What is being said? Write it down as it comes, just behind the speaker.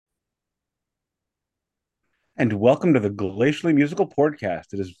And welcome to the Glacially Musical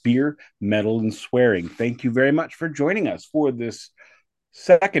Podcast. It is beer, metal, and swearing. Thank you very much for joining us for this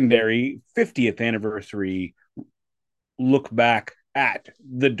secondary 50th anniversary look back at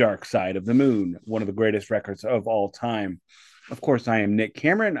The Dark Side of the Moon, one of the greatest records of all time. Of course, I am Nick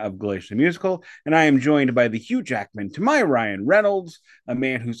Cameron of Glacially Musical, and I am joined by the Hugh Jackman to my Ryan Reynolds, a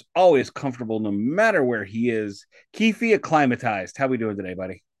man who's always comfortable no matter where he is. Keefe acclimatized. How we doing today,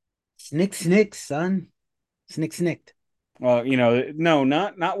 buddy? Snick, snick, son. Snick, snicked. Well, no,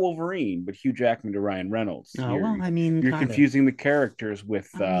 not Wolverine, but Hugh Jackman to Ryan Reynolds. Oh, You're well, I mean, you're kind of. confusing the characters with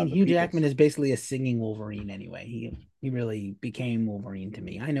the Hugh Jackman peoples. is basically a singing Wolverine anyway. He really became Wolverine to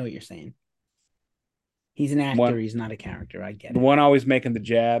me. I know what you're saying. He's an actor, One he's not a character. I get the it. one always making the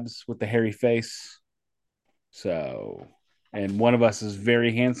jabs with the hairy face. So, and one of us is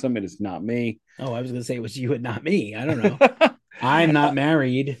very handsome. It is not me. Oh, I was gonna say it was you and not me. I don't know. uh, I'm not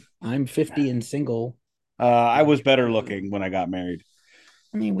married. I'm 50 and single. I was better looking when I got married.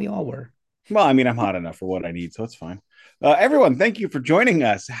 I mean, we all were. Well, I mean, I'm hot enough for what I need, so it's fine. Everyone, thank you for joining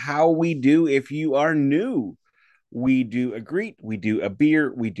us. How we do if you are new? We do a greet, we do a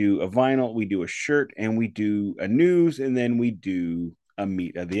beer, we do a vinyl, we do a shirt, and we do a news, and then we do a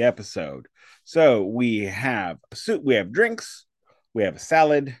meat of the episode. So we have a soup, we have drinks, we have a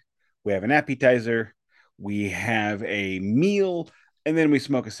salad, we have an appetizer, we have a meal, and then we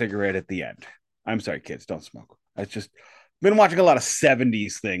smoke a cigarette at the end. I'm sorry, kids, don't smoke. I just been watching a lot of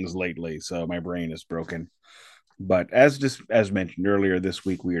 70s things lately, so my brain is broken. But as mentioned earlier, this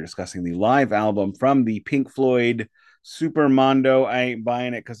week we are discussing the live album from the Pink Floyd Super Mondo. I ain't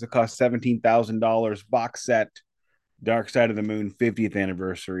buying it because it cost $17,000 box set. Dark Side of the Moon 50th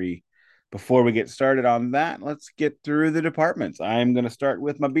anniversary. Before we get started on that, let's get through the departments. I'm going to start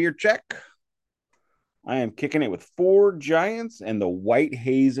with my beer check. I am kicking it with Four Giants and the White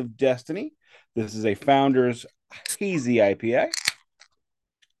Haze of Destiny. This is a Founders Hazy IPA.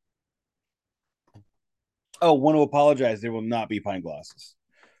 Oh, want to apologize. There will not be pint glasses.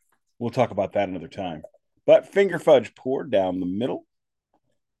 We'll talk about that another time. But finger fudge poured down the middle.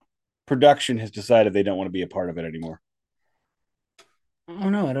 Production has decided they don't want to be a part of it anymore. Oh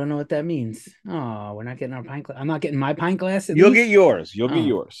no, I don't know what that means. Oh, we're not getting our pint glass. I'm not getting my pint glass at You'll get least. yours. You'll get Oh,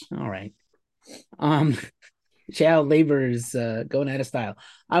 yours. all right. Um, child labor is going out of style.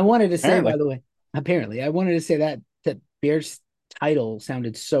 I wanted to say, by Apparently. the way, apparently, I wanted to say that Bear's title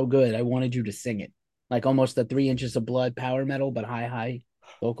sounded so good. I wanted you to sing it, like almost the 3 inches of blood power metal, but high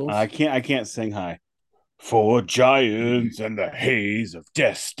vocals. I can't sing high. Four giants and the haze of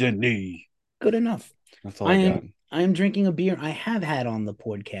destiny. Good enough. That's all I I am got. I am drinking a beer I have had on the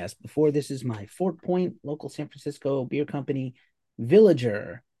podcast before. This is my Fort Point local San Francisco beer company,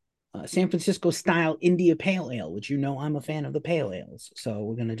 Villager. San Francisco style India Pale Ale, which I'm a fan of the pale ales. So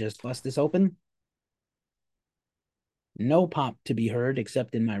we're gonna just bust this open. No pop to be heard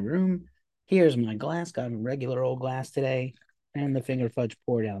except in my room. Here's my glass. Got a regular old glass today. And the finger fudge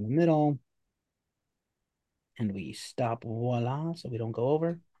pour down the middle. And we stop, voila, so we don't go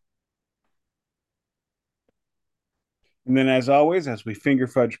over. And then, as always, as we finger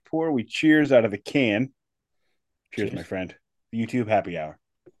fudge pour, we cheers out of the can. Cheers, my Cheers. friend. YouTube happy hour.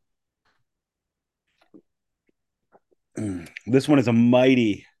 This one is a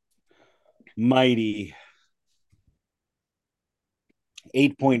mighty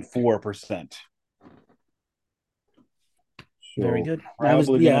 8.4%. Very So good. I was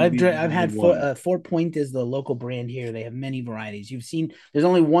probably going yeah. to be I've the had one. Fort Point is the local brand here. They have many varieties. You've seen. There's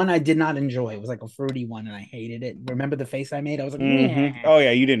only one I did not enjoy. It was like a fruity one, and I hated it. Remember the face I made? I was like, Mm-hmm. yeah. Oh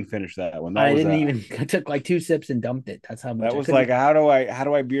yeah, you didn't finish that one. I didn't even. I took like 2 sips and dumped it. That's how much That I was like couldn't. how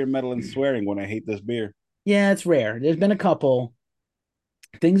do I beer metal and swearing when I hate this beer? Yeah, it's rare. There's been a couple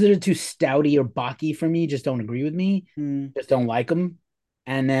things that are too stouty or bocky for me. Just don't agree with me. Hmm. Just don't like them.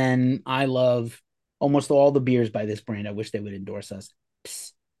 And then I love almost all the beers by this brand. I wish they would endorse us.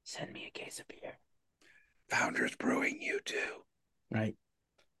 Psst, send me a case of beer. Founders Brewing, you too. Right.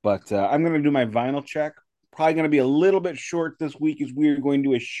 But I'm going to do my vinyl check. Probably going to be a little bit short this week as we're going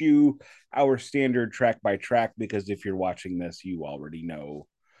to eschew our standard track by track because if you're watching this, you already know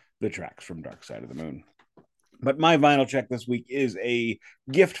the tracks from Dark Side of the Moon. But my vinyl check this week is a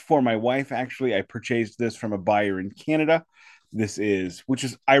gift for my wife. Actually, I purchased this from a buyer in Canada. Which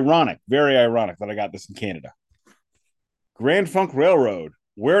is ironic, very ironic that I got this in Canada. Grand Funk Railroad.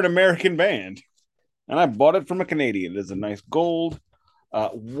 We're an American band. And I bought it from a Canadian. It is a nice gold.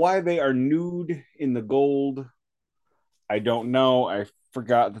 Why they are nude in the gold, I don't know. I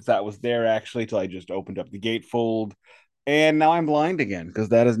forgot that was there actually till I just opened up the gatefold. And now I'm blind again because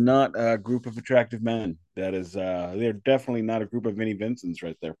that is not a group of attractive men. They're definitely not a group of Vinnie Vincents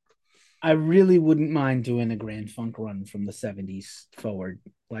right there. I really wouldn't mind doing a Grand Funk run from the 70s forward,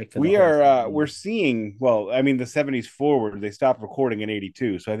 like for the We whole are we're 70s. seeing, well, I mean, the 70s forward, they stopped recording in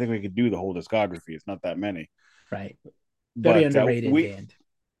 82, so I think we could do the whole discography. It's not that many. Right. Very But underrated we band.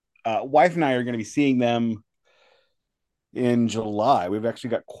 wife and I are going to be seeing them in July. We've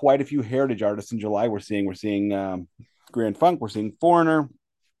actually got quite a few heritage artists in July. We're seeing Grand Funk, we're seeing Foreigner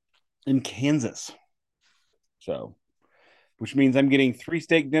in Kansas. So, which means I'm getting 3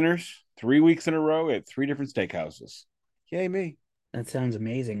 steak dinners 3 weeks in a row at 3 different steakhouses. Yay me! That sounds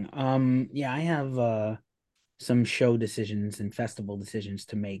amazing. Yeah, I have some show decisions and festival decisions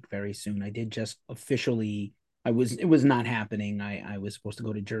to make very soon. I did just officially it was not happening. I was supposed to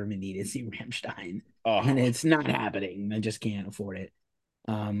go to Germany to see Rammstein, and Oh, it's not happening. I just can't afford it.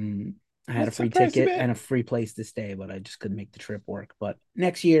 I had a what's the free price of ticket it? and a free place to stay, but I just couldn't make the trip work. But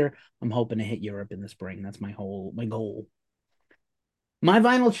next year, I'm hoping to hit Europe in the spring. That's my goal. My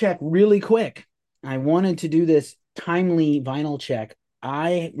vinyl check really quick. I wanted to do this timely vinyl check.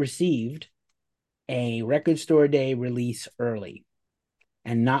 I received a record store day release early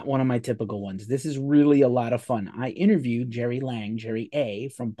and not one of my typical ones. This is really a lot of fun. I interviewed Jerry Lang, Jerry A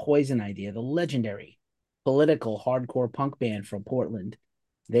from Poison Idea, the legendary political hardcore punk band from Portland.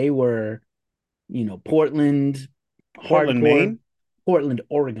 They were, Portland Portland, hardcore, Maine? Portland,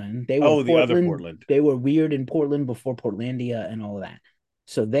 Oregon. They were Oh, the other Portland. Portland. They were weird in Portland before Portlandia and all of that.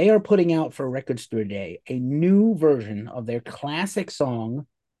 So they are putting out for Record Store Day a new version of their classic song,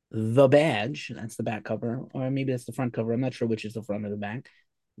 The Badge. That's the back cover, or maybe that's the front cover. I'm not sure which is the front or the back.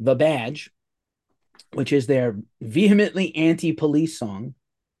 The Badge, which is their vehemently anti-police song.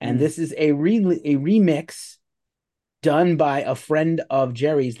 And Mm. this is a remix done by a friend of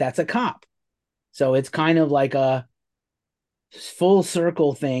Jerry's that's a cop. So it's kind of like a full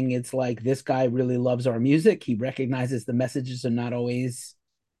circle thing. It's like this guy really loves our music. He recognizes the messages are not always,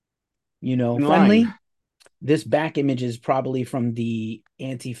 In line. friendly. This back image is probably from the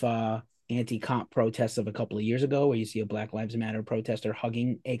Antifa anti-cop protests of a couple of years ago, where you see a Black Lives Matter protester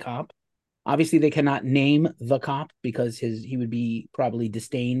hugging a cop. Obviously, they cannot name the cop because he would be probably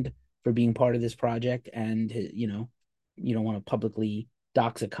disdained for being part of this project, and you don't want to publicly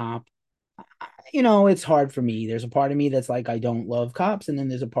dox a cop. It's hard for me. There's a part of me that's like I don't love cops, and then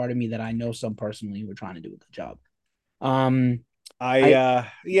there's a part of me that I know some personally who are trying to do a good job. Um, I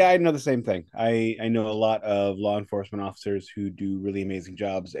I yeah, I know the same thing. I know a lot of law enforcement officers who do really amazing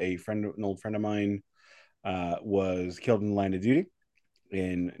jobs. An old friend of mine, was killed in the line of duty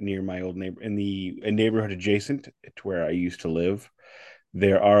in near my old neighbor in the a neighborhood adjacent to where I used to live.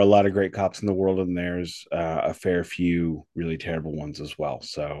 There are a lot of great cops in the world, and there's a fair few really terrible ones as well.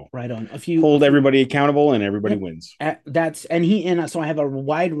 So right on a hold few. everybody accountable, and everybody Yep. wins. That's and he and so I have a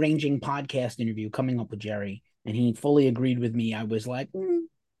wide ranging podcast interview coming up with Jerry, and he fully agreed with me. I was like,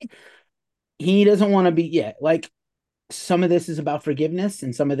 he doesn't want to be, yeah, like some of this is about forgiveness,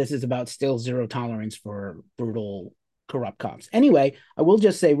 and some of this is about still zero tolerance for brutal, corrupt cops. Anyway, I will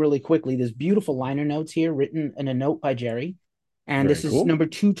just say really quickly, there's beautiful liner notes here written in a note by Jerry, and Very this is cool. number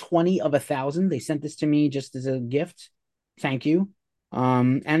 220 of 1,000. They sent this to me just as a gift. Thank you.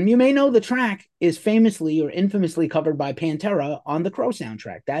 And you may know the track is famously or infamously covered by Pantera on the Crow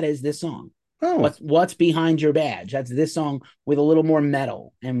soundtrack. That is this song. Oh, What's behind your badge? That's this song with a little more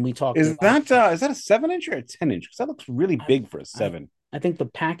metal. And we talked about. is that a 7 inch or a 10 inch? Because that looks really I, big for a I seven. I think the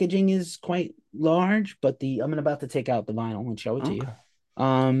packaging is quite large, but the I'm about to take out the vinyl and show it to you. Okay.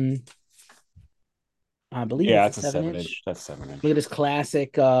 Um, I believe Yeah, that's a it's a seven 7 inch. inch. That's 7 Look inch. at this classic,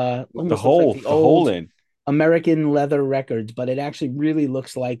 With the almost looks like hole, the the hole old in. American leather records, but it actually really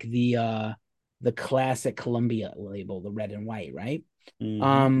looks like the classic Columbia label, the red and white, right? Mm-hmm.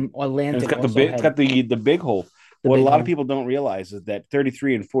 And Atlantic also it's got had the big hole. the What a big lot of hole. people don't realize is that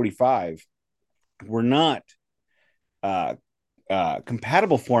 33 and 45 were not uh,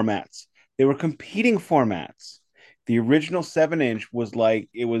 compatible formats. They were competing formats. The original 7 inch was like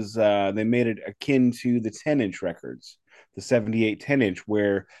it was. They made it akin to the 10 inch records, the 78 10 inch,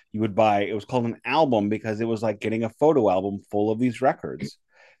 where you would buy. It was called an album because it was like getting a photo album full of these records,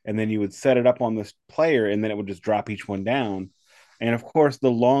 and then you would set it up on this player, and then it would just drop each one down. And of course, the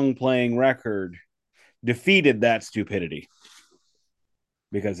long playing record defeated that stupidity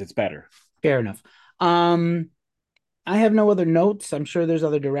because it's better. Fair enough. Um, I have no other notes. I'm sure there's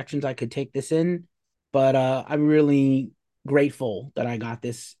other directions I could take this in, but I'm really grateful that I got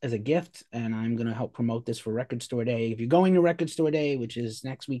this as a gift, and I'm going to help promote this for Record Store Day. If you're going to Record Store Day, which is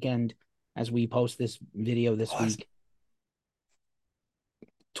next weekend, as we post this video this Oh, week,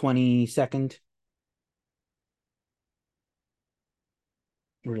 22nd.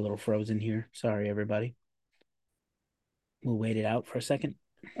 We're a little frozen here. Sorry, everybody. We'll wait it out for a second.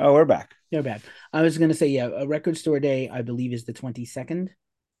 Oh, we're back. They're bad. I was gonna say, yeah, a record store day, I believe, is the 22nd.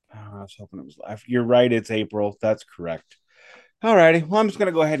 Oh, I was hoping it was live. You're right. It's April. That's correct. All righty. Well, I'm just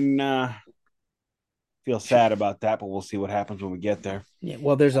gonna go ahead and feel sad about that, but we'll see what happens when we get there. Yeah,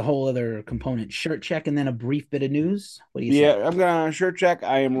 well, there's a whole other component. Shirt check and then a brief bit of news. What do you say? Yeah, I'm gonna shirt check.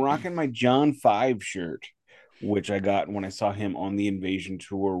 I am rocking my John Five shirt, which I got when I saw him on the Invasion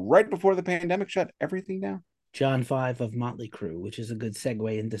tour right before the pandemic shut everything down. John Five of Motley Crue, which is a good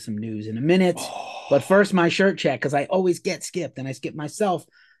segue into some news in a minute. But Oh, first, my shirt check, because I always get skipped and I skip myself.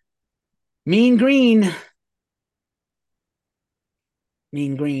 Mean Green,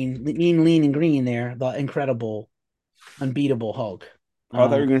 Mean Green, Mean Lean and Green there, the incredible, unbeatable Hulk. I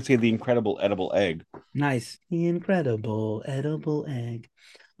thought you Uh, were gonna say the incredible edible egg. nice. The incredible edible egg.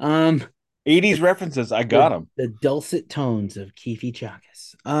 Um, 80s references. I got the them. the dulcet tones of Keefe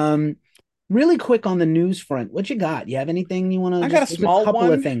Chakas. Really quick on the news front, what you got? You have anything you want to I got just? a There's a small couple of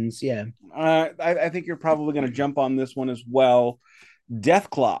one. things, yeah. I think you're probably going to jump on this one as well. Death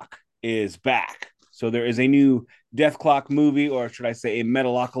Clock is back. So there is a new Death Clock movie, or should I say a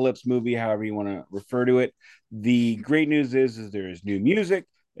Metalocalypse movie, however you want to refer to it. The great news is there is new music.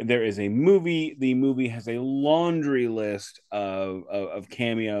 There is a movie. The movie has a laundry list of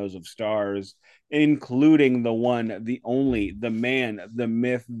cameos of stars, including the one, the only, the man, the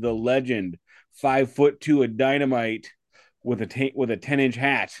myth, the legend, 5'2" of dynamite with a 10-inch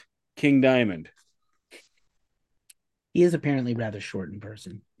hat, King Diamond. He is apparently rather short in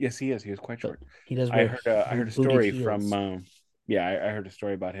person, Yes, he is. He is quite but short. he does I wear heard. I heard a booted story from. heels. Yeah, I heard a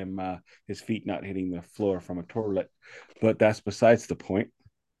story about him. His feet not hitting the floor from a toilet, but that's besides the point.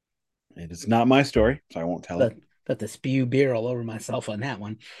 It is not my story, so I won't tell it. But to spew beer all over myself on that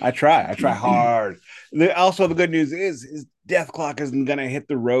one. I try. I try hard. Also, the good news is Death Clock isn't gonna hit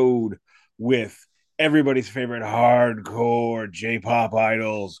the road with everybody's favorite hardcore J-pop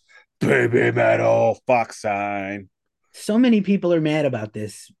idols, baby metal, fuck sign. So many people are mad about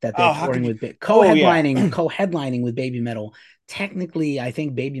this that they're Oh, how touring could you? with Oh yeah. co-headlining with Baby Metal. Technically, I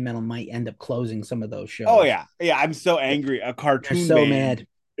think Baby Metal might end up closing some of those Oh shows. yeah, yeah. I'm so They're, angry. A they're cartoon so band mad.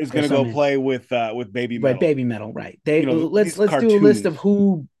 is They're gonna so go mad. play with Baby Right, Metal. Baby Metal. Right. They You know let's these let's do a list of cartoons.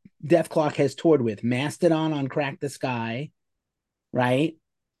 who Death Clock has toured with. Mastodon on Crack the Sky, right?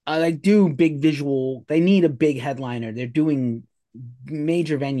 Like do big visual. They need a big headliner. They're doing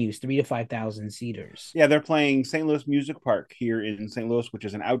major venues, 3 to 5,000 seaters. Yeah, they're playing St. Louis Music Park here in St. Louis, which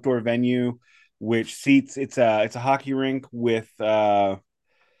is an outdoor venue, which seats. It's a hockey rink with probably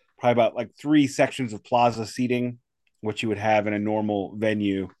about like three sections of plaza seating, which you would have in a normal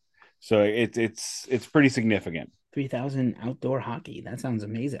venue. So it's pretty significant. 3,000 outdoor hockey. That sounds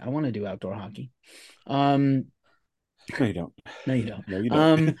amazing. I want to do outdoor hockey. Um, No, you don't. no, you don't. No, you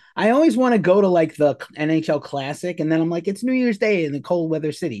don't. I always want to go to like the NHL Classic, and then I'm like, it's New Year's Day in the cold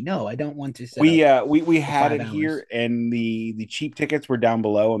weather city. No, I don't want to sit up We for had five it hours. here, and the cheap tickets were down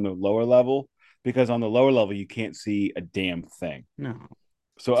below on the lower level because on the lower level you can't see a damn thing. No,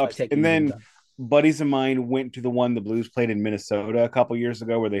 So so I up, take and the then Moondog. buddies of mine went to the one the Blues played in Minnesota a couple years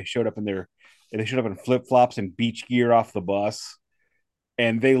ago, where they showed up in flip flops and beach gear off the bus,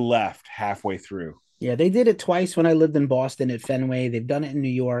 and they left halfway through. Yeah, they did it twice when I lived in Boston at Fenway. They've done it in New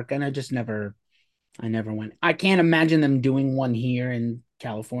York, and I never went. I can't imagine them doing one here in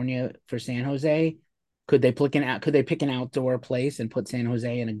California for San Jose. Could they pick an outdoor place and put San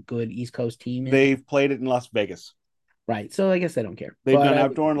Jose and a good East Coast team in? They've played it in Las Vegas. Right. So I guess I don't care. They've But done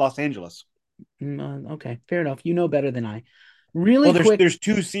outdoor in Los Angeles. okay, fair enough. You know better than I. Really Well, quick, there's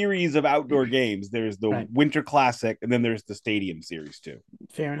two series of outdoor games. There's the right? Winter Classic, and then there's the Stadium Series too.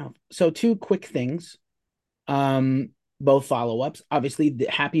 Fair enough. So two quick things. Um, both follow ups. Obviously, the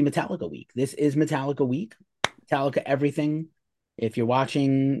happy Metallica week. This is Metallica week. Metallica everything. If you're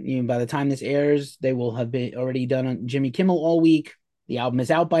watching, by the time this airs, they will have been already done on Jimmy Kimmel all week. The album is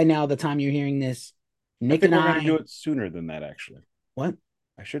out by now. The time you're hearing this, I Nick think and we're going to do I. it sooner than that. Actually, What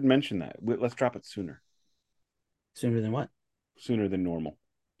I should mention that. Let's drop it sooner, sooner than what? sooner than normal.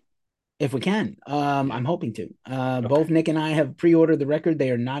 If we can, Yeah. I'm hoping to. Okay. Both Nick and I have pre-ordered the record.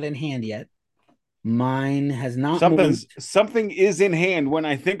 They are not in hand yet. Mine has not moved. Something is in hand when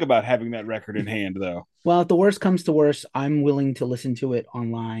I think about having that record in hand, though. Well, if the worst comes to worst, I'm willing to listen to it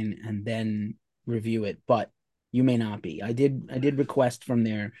online and then review it. But you may not be. I did request from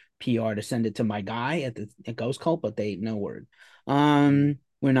their PR to send it to my guy at Ghost Cult, but they no word.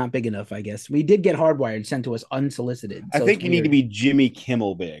 We're not big enough, I guess. We did get Hardwired sent to us unsolicited, I so it's think you need to weird. be Jimmy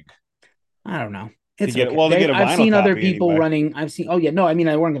Kimmel big I don't know. to It's get it. okay. Well, to get a I've vinyl seen other copy people anyway. running. I've seen. Oh yeah, no. I mean,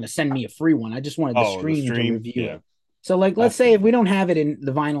 they weren't going to send me a free one. I just wanted the Oh, the stream to stream. review Yeah, it. So, like, let's that's say if we different. don't have it in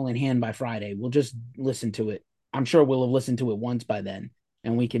the vinyl in hand by Friday, we'll just listen to it. I'm sure we'll have listened to it once by then.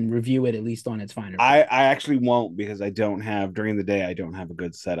 and we can review it at least on its finer I point. I actually won't because I don't have during the day. I don't have a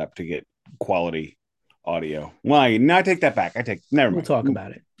good setup to get quality audio. Well, no, I take that back. Never We'll mind. talk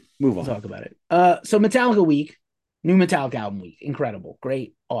about it. Move We'll on. talk about it. So Metallica week, new Metallica album week, incredible,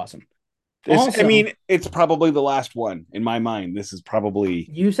 great, awesome. I Also, mean, it's probably the last one in my mind.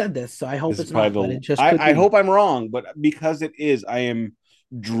 you said this, so I hope This is it's not, but probably it just could I be. hope I'm wrong, but because it is, I am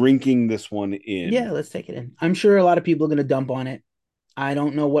drinking this one Yeah, in. let's take it in. I'm sure a lot of people are going to dump on it. I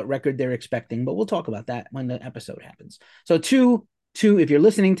don't know what record they're expecting, but we'll talk about that when the episode happens. So two, if you're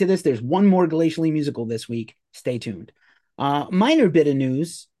listening to this, there's one more Glacially musical this week. Stay tuned. Minor bit of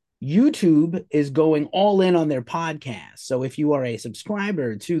news. YouTube is going all in on their podcast. So if you are a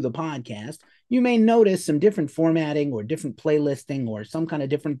subscriber to the podcast, you may notice some different formatting or different playlisting or some kind of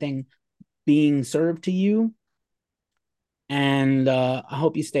different thing being served to you. And I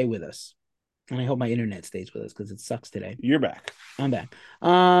hope you stay with us. And I hope my internet stays with us because it sucks today. You're back. I'm back.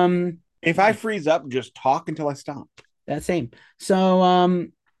 If I freeze up, just talk until I stop. That same. So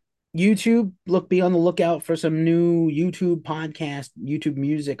YouTube, be on the lookout for some new YouTube podcast, YouTube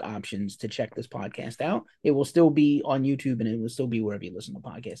music options to check this podcast out. It will still be on YouTube and it will still be wherever you listen to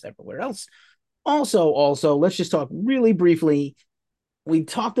podcasts everywhere else. Also, let's just talk really briefly. We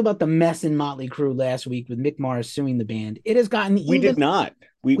talked about the mess in Motley Crue last week with Mick Mars suing the band. It has gotten We even. did not.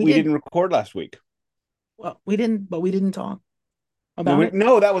 We We did. didn't record last week. Well, we didn't, but we didn't talk about it.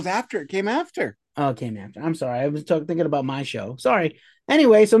 No, that was after. It came after. Oh, it came after. I'm sorry. I was thinking about my show. Sorry.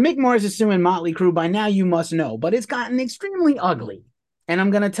 Anyway, so Mick Mars is suing Motley Crue. By now, you must know, but it's gotten extremely ugly. And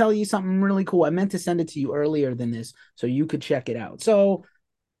I'm going to tell you something really cool. I meant to send it to you earlier than this so you could check it out. So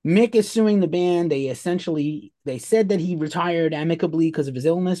Mick is suing the band. They said that he retired amicably because of his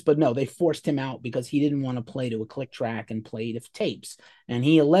illness, but no, they forced him out because he didn't want to play to a click track and play to tapes. And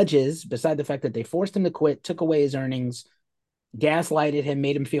he alleges, beside the fact that they forced him to quit, took away his earnings, gaslighted him,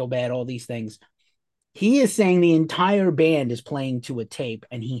 made him feel bad, all these things. He is saying the entire band is playing to a tape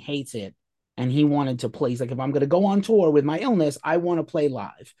and he hates it. And he wanted to play. He's like, if I'm going to go on tour with my illness, I want to play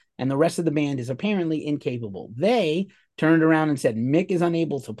live. And the rest of the band is apparently incapable. They turned around and said, Mick is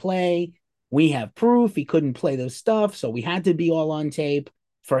unable to play. We have proof he couldn't play those stuff. So we had to be all on tape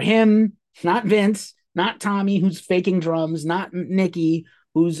for him, not Vince, not Tommy, who's faking drums, not Nikki,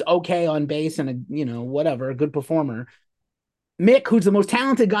 who's okay on bass and a good performer. Mick, who's the most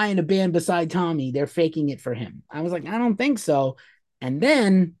talented guy in the band beside Tommy, they're faking it for him. I was like, I don't think so. And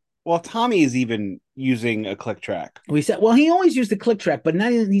then Tommy is even using a click track. we said, well, he always used a click track, but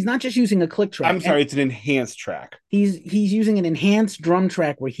he's not just using a click track. I'm sorry, it's an enhanced track. He's using an enhanced drum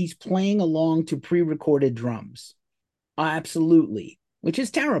track where he's playing along to pre-recorded drums. Absolutely, which is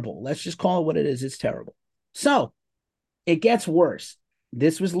terrible. Let's just call it what it is. It's terrible. So it gets worse.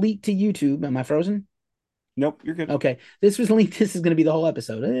 This was leaked to YouTube. Am I frozen? Nope, you're good. Okay. This was leaked. This is going to be the whole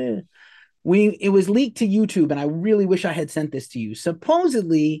episode. It was leaked to YouTube, and I really wish I had sent this to you.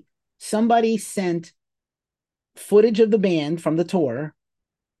 Supposedly, somebody sent footage of the band from the tour,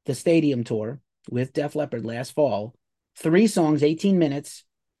 the stadium tour with Def Leppard last fall, 3 songs, 18 minutes,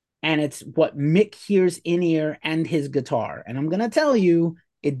 and it's what Mick hears in ear and his guitar. And I'm going to tell you,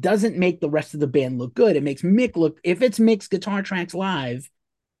 it doesn't make the rest of the band look good. It makes Mick look, if it's Mick's guitar tracks live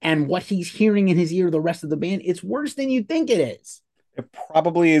and what he's hearing in his ear, the rest of the band, it's worse than you think it is. It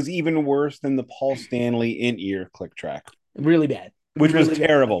probably is even worse than the Paul Stanley in-ear click track. Really bad. Which really was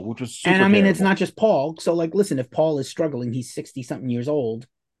terrible, which was super And I mean, terrible. it's not just Paul. So, listen, if Paul is struggling, he's 60-something years old.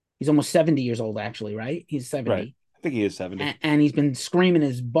 He's almost 70 years old, actually, right? He's 70. Right. I think he is 70. And he's been screaming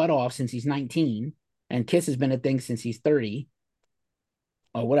his butt off since he's 19. And Kiss has been a thing since he's 30.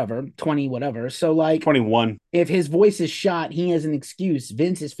 Or whatever, 20, whatever. So, 21. If his voice is shot, he has an excuse.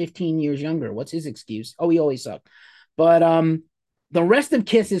 Vince is 15 years younger. What's his excuse? Oh, he always sucked. But the rest of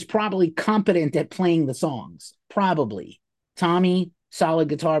Kiss is probably competent at playing the songs. Probably. Tommy, solid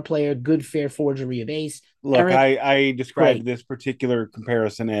guitar player, good fair forgery of ace. Look, Eric, I described this particular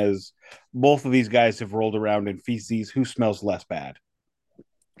comparison as both of these guys have rolled around in feces. Who smells less bad?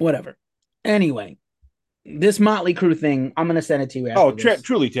 Whatever. Anyway, this Motley Crue thing, I'm gonna send it to you after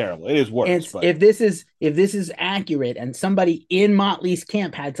truly terrible. It is worse. If this is accurate and somebody in Motley's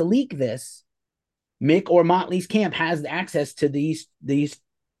camp had to leak this, Mick or Motley's camp has access to these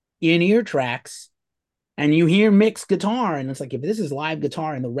in-ear tracks, and you hear Mick's guitar, and it's like, if this is live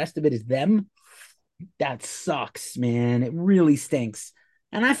guitar and the rest of it is them, that sucks, man. It really stinks.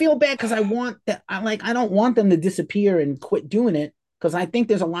 And I feel bad because I don't want them to disappear and quit doing it, because I think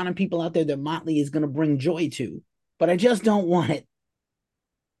there's a lot of people out there that Motley is going to bring joy to, but I just don't want it.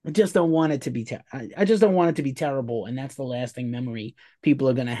 I just don't want it to be I just don't want it to be terrible, and that's the lasting memory people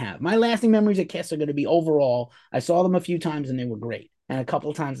are going to have. My lasting memories of Kiss are going to be overall, I saw them a few times and they were great. and a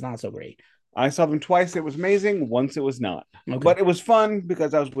couple times not so great. I saw them twice. It was amazing. Once it was not, Okay. but it was fun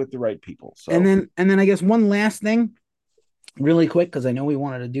because I was with the right people. And So then I guess one last thing, really quick, because I know we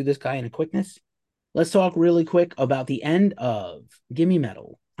wanted to do this guy in a quickness. Let's talk really quick about the end of Gimme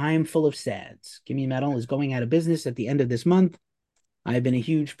Metal. I am full of sads. Gimme Metal is going out of business at the end of this month. I've been a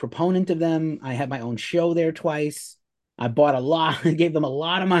huge proponent of them. I had my own show there twice. I bought a lot, gave them a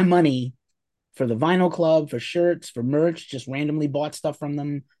lot of my money for the vinyl club, for shirts, for merch, just randomly bought stuff from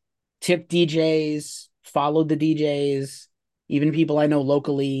them, tipped DJs, followed the DJs, even people I know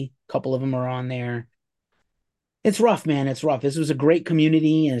locally. A couple of them are on there. It's rough, man. It's rough. This was a great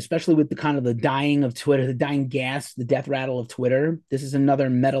community, and especially with the kind of the dying of Twitter, the dying gas, the death rattle of Twitter. This is another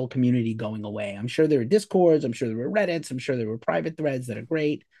metal community going away. I'm sure there were discords. I'm sure there were Reddits. I'm sure there were private threads that are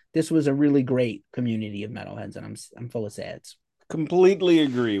great. This was a really great community of metalheads, and I'm full of sads. completely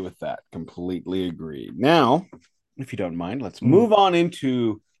agree with that. Completely agree. Now, if you don't mind, let's Mm. move on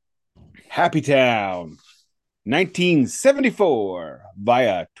into Happy Town 1974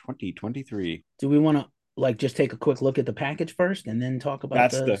 via 2023. Do we want to like just take a quick look at the package first and then talk about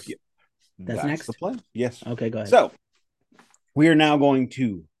That's the? the That's that's the next. plan. Yes. Okay, go ahead. So we are now going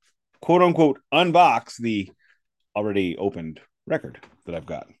to quote unquote unbox the already opened record that I've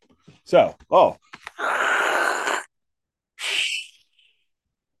got. So,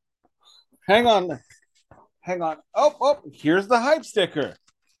 hang on. Hang on. Here's the hype sticker.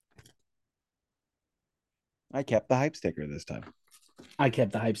 I kept the hype sticker this time. I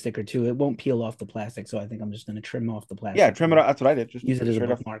kept the hype sticker too. It won't peel off the plastic, so I think I'm just going to trim off the Yeah, plastic. trim it off. That's what I did. Just Use it as a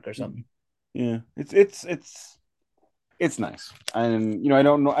straight off. bookmark or something. Yeah, it's nice. And I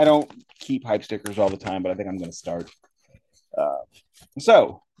don't keep hype stickers all the time, but I think I'm going to start. Uh,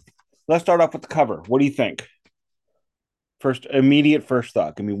 so let's start off with the cover. What do you think? Immediate first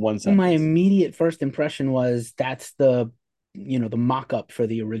thought. Give me one Well, my sentence. immediate first impression was that's the mock-up for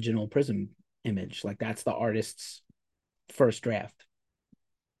the original Prism image. Like that's the artist's first draft.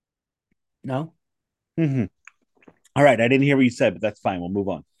 No? Mm-hmm. All right, I didn't hear what you said, but that's fine. We'll move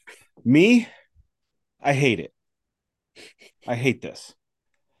on. Me, I hate it. I hate this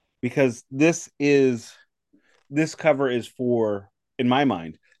because this cover is for, in my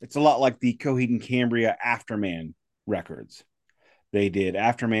mind, it's a lot like the Coheed and Cambria Afterman records. They did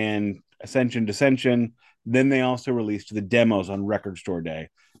Afterman, Ascension, Dissension. Then they also released the demos on Record Store Day.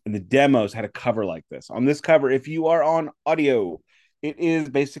 And the demos had a cover like this. On this cover, if you are on audio, it is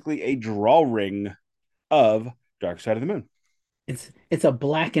basically a drawing of Dark Side of the Moon. It's a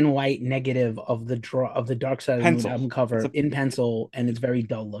black and white negative of the Dark Side of the Moon Pencil. album cover in pencil, and it's very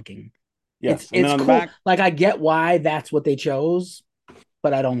dull looking. It's Yes. And then it's on the cool. back, Like I get why that's what they chose,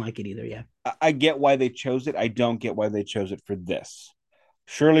 but I don't like it either. Yeah. I get why they chose it. I don't get why they chose it for this.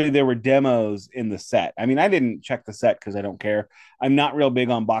 Surely there were demos in the set. I mean, I didn't check the set because I don't care. I'm not real big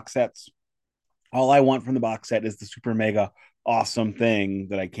on box sets. All I want from the box set is the super mega awesome thing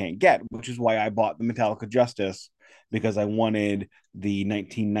that I can't get, which is why I bought the Metallica Justice, because I wanted the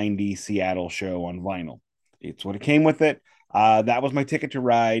 1990 Seattle show on vinyl. It's what it came with it. That was my ticket to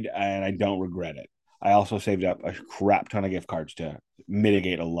ride, and I don't regret it. I also saved up a crap ton of gift cards to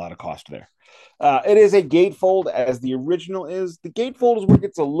mitigate a lot of cost there. It is a gatefold as the original is. The gatefold is where it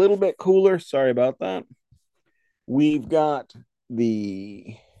gets a little bit cooler. Sorry about that. We've got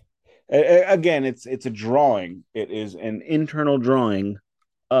the again, it's a drawing. It is an internal drawing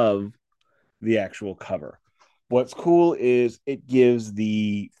of the actual cover. What's cool is it gives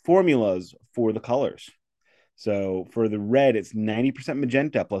the formulas for the colors. So for the red, it's 90%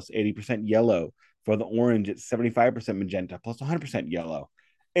 magenta plus 80% yellow. For the orange, it's 75% magenta plus 100% yellow.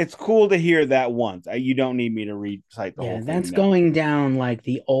 It's cool to hear that once. You don't need me to recite the Yeah, whole thing. that's No. going down like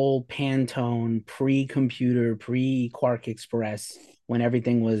the old Pantone pre-computer, pre-Quark Express when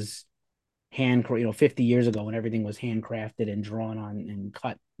everything was 50 years ago when everything was handcrafted and drawn on and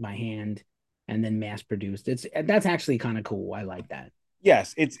cut by hand and then mass produced. That's actually kind of cool. I like that.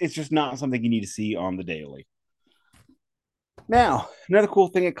 Yes, it's just not something you need to see on the daily. Now, another cool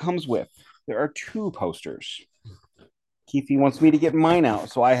thing it comes with, there are two posters. Keithy wants me to get mine out,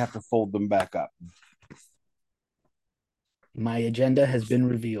 so I have to fold them back up. My agenda has been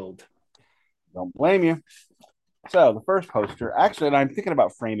revealed. Don't blame you. So the first poster, actually, and I'm thinking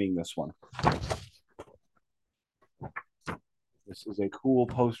about framing this one. This is a cool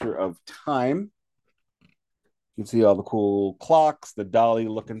poster of Time. You can see all the cool clocks, the dolly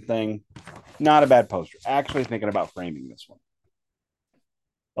looking thing. Not a bad poster. Actually thinking about framing this one.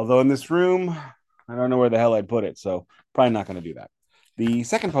 Although in this room, I don't know where the hell I'd put it, so probably not going to do that. The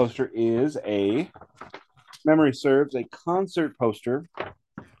second poster is memory serves, a concert poster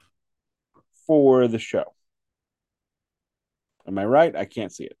for the show. Am I right? I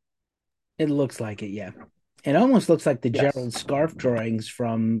can't see it. It looks like it, yeah. It almost looks like the Yes. Gerald Scarf drawings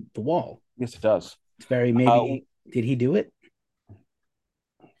from the wall. Yes, it does. It's very Uh, maybe did he do it?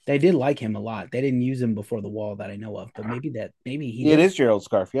 They did like him a lot. They didn't use him before the wall that I know of, but maybe he it did. is Gerald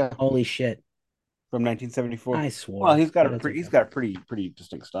Scarf, yeah, Holy shit. from 1974. I Well, swore, but it's he's okay. got a pretty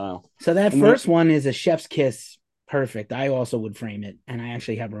distinct style. So that And then first one is a chef's kiss. Perfect. I also would frame it, and I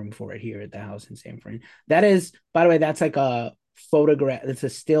actually have room for it here at the house in San Fran. That is, by the way, that's like a photograph. It's a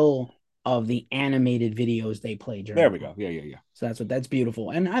still of the animated videos they play during there the we go. movie. Yeah, yeah, yeah. So that's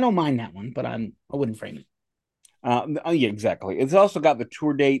beautiful, and I don't mind that one, but I wouldn't frame it. Oh, yeah, exactly. It's also got the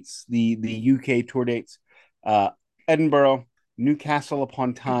tour dates, the UK tour dates, uh, Edinburgh, Newcastle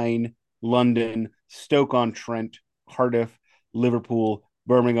upon Tyne, London, Stoke-on-Trent, Cardiff, Liverpool,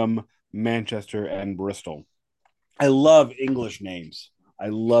 Birmingham, Manchester, and Bristol. I love English names. I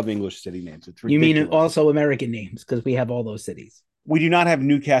love English city names. It's You mean ridiculous. also American names because we have all those cities. We do not have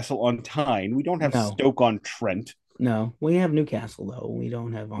Newcastle on Tyne. We don't have No, Stoke on Trent. no, we have Newcastle though. We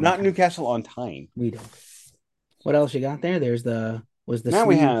don't have on Not time. Newcastle on Tyne. We don't. What else you got there? There's the was the Now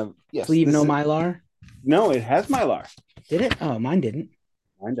we have, yes, sleeve this no is, mylar. no, it has Mylar. Did it? Oh, mine didn't.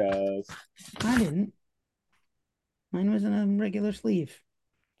 Mine does. I didn't. Mine was in a regular sleeve.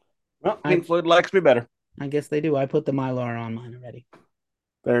 Well, I Pink Floyd likes me better. I guess they do. I put the mylar on mine already.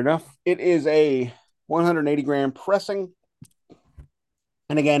 Fair enough. It is a 180-gram pressing.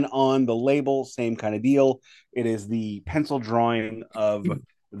 And again, on the label, same kind of deal. It is the pencil drawing of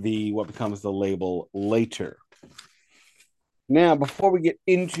the what becomes the label later. Now, before we get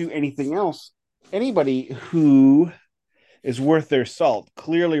into anything else, anybody who is worth their salt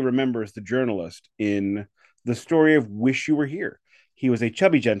clearly remembers the journalist in the story of Wish You Were Here. He was a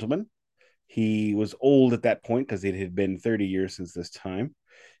chubby gentleman. He was old at that point because it had been 30 years since this time.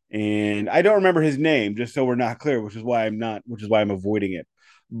 And I don't remember his name, just so we're not clear, which is why I'm avoiding it.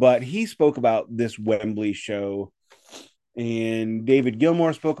 But he spoke about this Wembley show, and David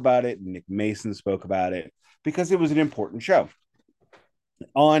Gilmour spoke about it, and Nick Mason spoke about it because it was an important show.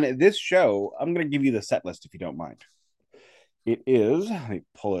 On this show, I'm going to give you the set list if you don't mind. It is, let me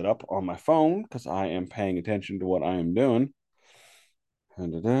pull it up on my phone because I am paying attention to what I am doing.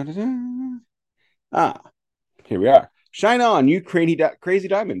 Ah, here we are. Shine On, You Crazy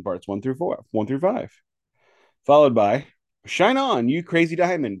Diamond, parts 1 through 5. Followed by Shine On, You Crazy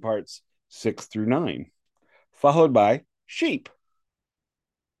Diamond, parts 6 through 9. Followed by Sheep,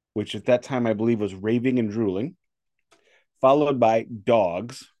 which at that time I believe was Raving and Drooling. Followed by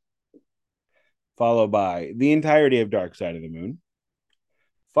Dogs. Followed by the entirety of Dark Side of the Moon.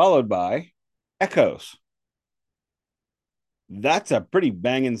 Followed by Echoes. That's a pretty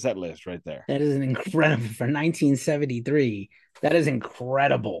banging set list right there. That is an incredible for 1973. That is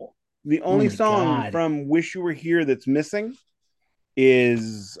incredible. The Oh only my song god. from Wish You Were Here that's missing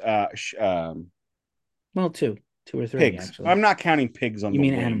is Well, two or three Pigs. actually. I'm not counting Pigs on You the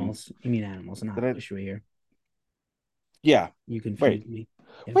mean Wing. animals? You mean animals? Did Not I? wish you were here. Yeah. You Wait. confused me.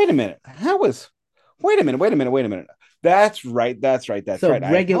 Yeah. Wait a minute. How was? Wait a minute. Wait a minute. Wait a minute. That's right. That's right. That's So right.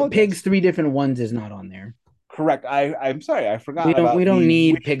 I regular pigs, apologize. three different ones is not on there. Correct. I'm sorry. I We forgot don't we about don't the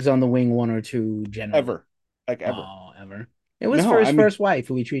need Wish pigs on the wing one or two generally. ever, like ever. Oh, ever. It was No, for his I mean, first wife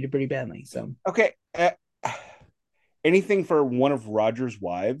who he treated pretty badly. So okay. Anything for one of Roger's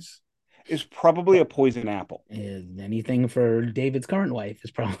wives is probably a poison apple. anything for David's current wife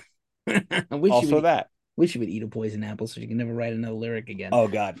is probably I Also, that. wish she would eat a poison apple so she can never write another lyric again. Oh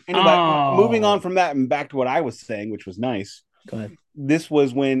God. Anyway, moving on Oh, from that and back to what I was saying, which was nice. go ahead. This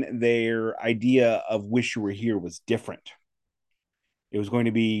was when their idea of "Wish You Were Here" was different. It was going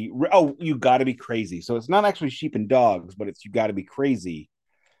to be, oh, you got to be crazy. So it's not actually sheep and dogs, but it's you got to be crazy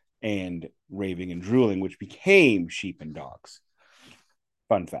and raving and drooling, which became sheep and dogs.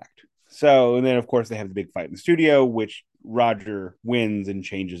 Fun fact. So, and then of course they have the big fight in the studio, which Roger wins and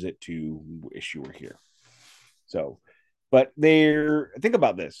changes it to "Wish You Were Here." So, but they're think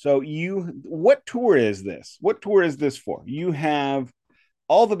about this. So what tour is this? What tour is this for? You have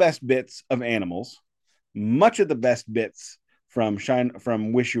all the best bits of Animals, much of the best bits from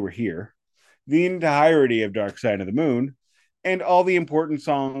Wish You Were Here, the entirety of Dark Side of the Moon, and all the important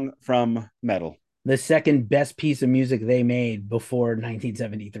song from Metal. The second best piece of music they made before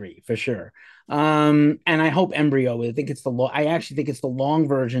 1973 for sure. And I hope Embryo. I actually think it's the long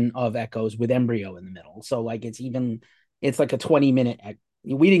version of Echoes with Embryo in the middle. So like it's like a 20-minute.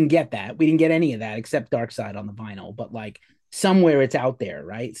 We didn't get that. We didn't get any of that except Dark Side on the vinyl. But like somewhere it's out there,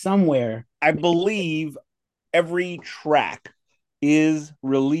 right? Somewhere. I believe every track is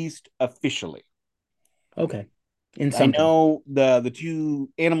released officially. Okay. In I some form. know the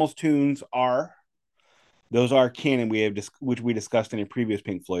two Animals tunes are. Those are canon. Which we discussed in a previous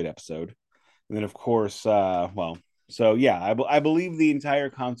Pink Floyd episode. And then, of course, so yeah, I believe the entire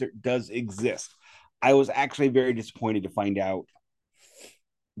concert does exist. I was actually very disappointed to find out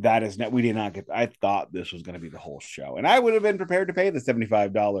that is not. We did not get. I thought this was going to be the whole show, and I would have been prepared to pay the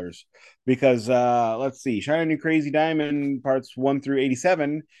 $75 because let's see, Shine New Crazy Diamond parts 1 through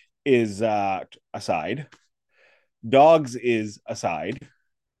 87 is aside. Dogs is aside.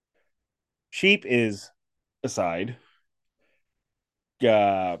 Sheep is aside.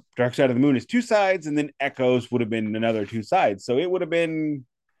 Dark Side of the Moon is two sides, and then Echoes would have been another two sides. So it would have been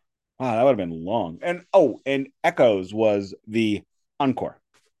wow, that would have been long. And and Echoes was the encore.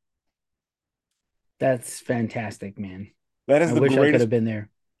 That's fantastic, man. That is I the wish I could greatest. have been there.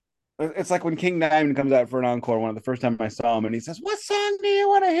 It's like when King Diamond comes out for an encore. One of the first time I saw him, and he says, "What song do you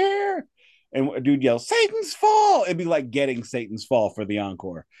want to hear?" And a dude yells, "Satan's Fall!" It'd be like getting Satan's Fall for the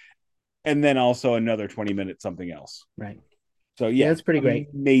encore, and then also another 20 minutes something else. Right. So Yeah, yeah, that's pretty great.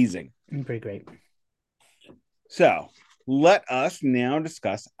 amazing. Pretty great. So let us now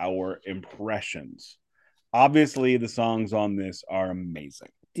discuss our impressions. Obviously, the songs on this are amazing.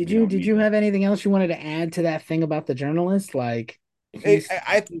 Did you have anything else you wanted to add to that thing about the journalist? Like he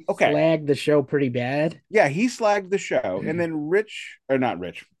Okay. slagged the show pretty bad. Yeah, he slagged the show, and then Rich or not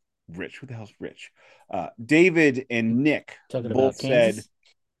Rich, Rich. Who the hell's Rich? David and Nick Talking about both said Kansas.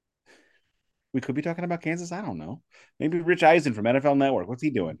 we could be talking about Kansas. I don't know. Maybe Rich Eisen from NFL Network. What's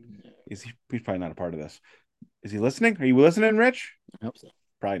he doing? He's probably not a part of this. Is he listening? Are you listening, Rich? I hope so.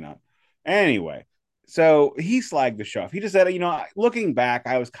 Probably not. Anyway, so he slagged the show. He just said, looking back,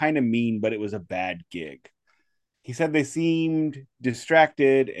 I was kind of mean, but it was a bad gig. He said they seemed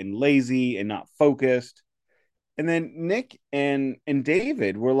distracted and lazy and not focused. And then Nick and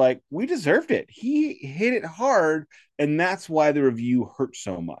David were like, we deserved it. He hit it hard, and that's why the review hurt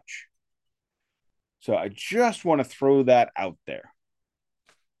so much. So I just want to throw that out there.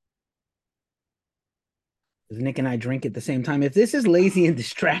 Nick and I drink at the same time. If this is lazy and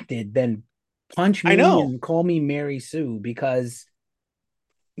distracted, then punch I me know. and call me Mary Sue because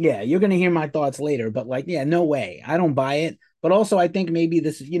yeah, you're gonna hear my thoughts later. But like, yeah, no way. I don't buy it. But also I think maybe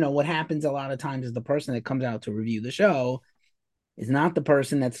this is, what happens a lot of times is the person that comes out to review the show is not the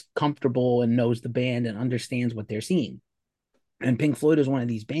person that's comfortable and knows the band and understands what they're seeing. And Pink Floyd is one of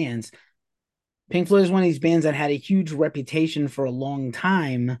these bands. Pink Floyd is one of these bands that had a huge reputation for a long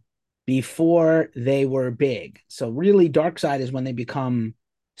time before they were big. So really Dark Side is when they become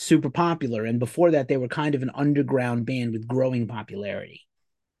super popular. And before that, they were kind of an underground band with growing popularity.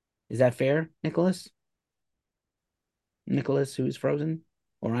 Is that fair, Nicholas? Nicholas, who's frozen?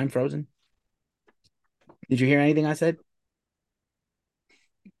 Or I'm frozen? Did you hear anything I said?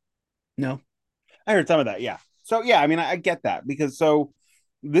 No. I heard some of that. Yeah. So, yeah, I mean, I get that because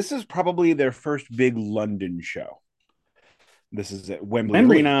this is probably their first big London show. This is at Wembley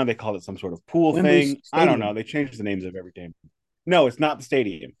Wembley. Arena. They called it some sort of pool Wembley thing. I don't know. Stadium. They changed the names of every game. No, it's not the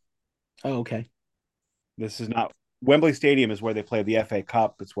stadium. Oh, okay. This is not Wembley Stadium is where they play the FA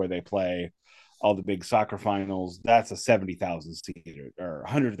Cup. It's where they play all the big soccer finals. That's a 70,000 seater or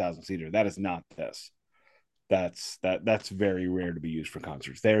 100,000 seater. That is not this. That's very rare to be used for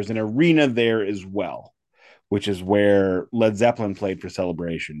concerts. There's an arena there as well, which is where Led Zeppelin played for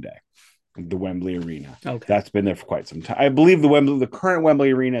Celebration Day, the Wembley Arena. Okay. That's been there for quite some time. I believe the current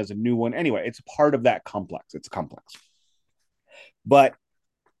Wembley Arena is a new one. Anyway, it's part of that complex. It's a complex. But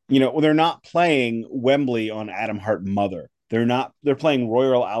they're not playing Wembley on Adam Hart Mother. They're playing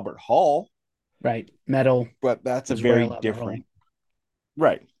Royal Albert Hall. Right. Metal. But that's a It's very Royal Albert Hall. different.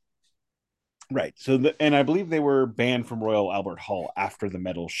 Right. Right. So, and I believe they were banned from Royal Albert Hall after the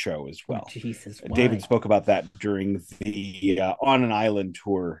metal show as well. Oh, Jesus, why? David spoke about that during the On an Island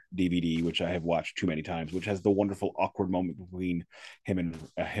tour DVD, which I have watched too many times, which has the wonderful awkward moment between him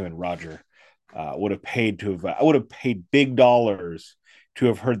and Roger. I would have paid big dollars to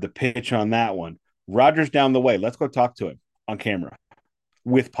have heard the pitch on that one. Roger's down the way. Let's go talk to him on camera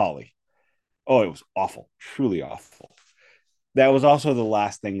with Polly. Oh, it was awful, truly awful. That was also the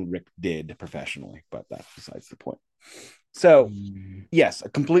last thing Rick did professionally, but that's besides the point. So, yes, I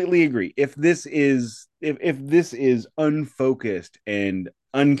completely agree. If this is unfocused and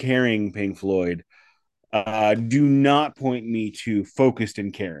uncaring Pink Floyd, do not point me to focused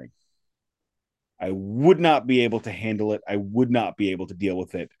and caring. I would not be able to handle it. I would not be able to deal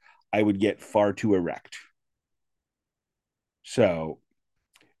with it. I would get far too erect. So,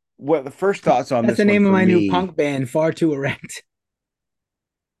 what the first thoughts on That's this the one name of for my new me? punk band, Far Too Erect.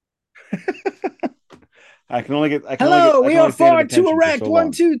 I can only get. Hello, we are stand at far too attention for erect. so 1,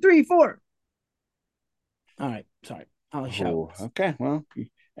 long. 2, 3, 4. All right, sorry. I'll shout. Okay, well,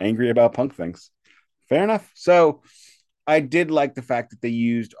 angry about punk things. Fair enough. So I did like the fact that they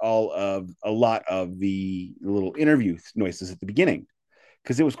used a lot of the little interview noises at the beginning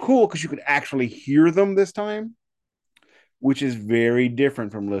because it was cool because you could actually hear them this time, which is very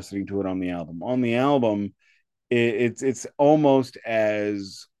different from listening to it on the album. On the album, it's almost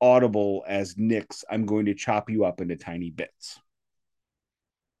as audible as Nick's "I'm going to chop you up into tiny bits."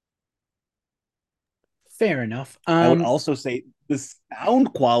 Fair enough. I would also say the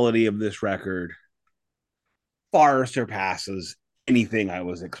sound quality of this record far surpasses anything I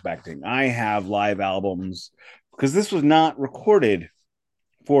was expecting. I have live albums because this was not recorded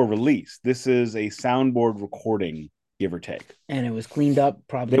for release. This is a soundboard recording, give or take. And it was cleaned up They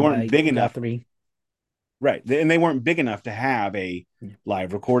probably weren't by big enough, Guthrie. right? And they weren't big enough to have a Yeah.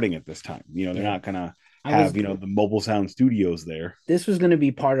 live recording at this time. They're Yeah. not gonna I was have the mobile sound studios there. This was going to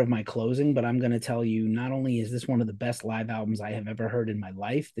be part of my closing, but I'm going to tell you, not only is this one of the best live albums I have ever heard in my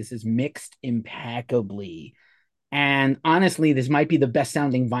life, this is mixed impeccably. And honestly, this might be the best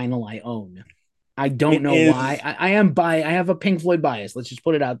sounding vinyl I own. I don't It know why. is. I have a Pink Floyd bias. Let's just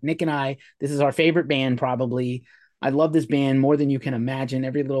put it out. Nick and I, this is our favorite band, probably. I love this band more than you can imagine.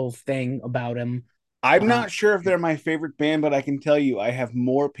 Every little thing about him. I'm Uh, not sure if they're my favorite band, but I can tell you I have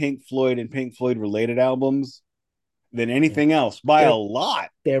more Pink Floyd and Pink Floyd related albums than yeah, anything else by a they're lot.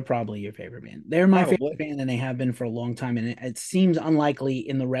 they're probably your favorite band. They're my favorite Probably. band, and they have been for a long time. And it seems unlikely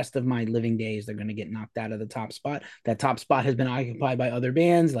in the rest of my living days they're going to get knocked out of the top spot. That top spot has been occupied by other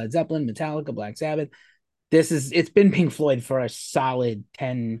bands: Led Zeppelin, Metallica, Black Sabbath. It's been Pink Floyd for a solid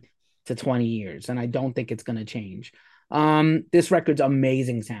 10 to 20 years, and I don't think it's going to change. This record's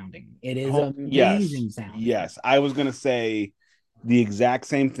amazing sounding. It is Oh, yes. amazing sounding. Yes. I was gonna say the exact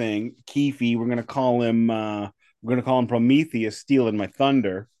same thing. Keefe, we're gonna call him Prometheus stealing my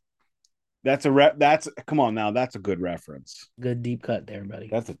thunder. That's come on now, that's a good reference. Good deep cut there, buddy.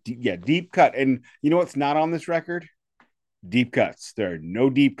 That's deep cut. And you know what's not on this record? Deep cuts. There are no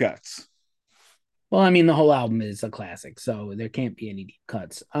deep cuts. Well, I mean, the whole album is a classic, so there can't be any deep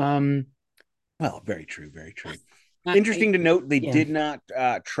cuts. Well, very true, very true. I Interesting to note they yeah, did not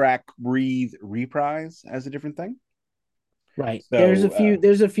track breathe reprise as a different thing. right. So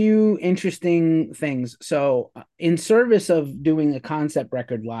There's a few interesting things. So, in service of doing a concept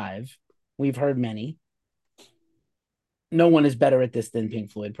record live, we've heard many. No one is better at this than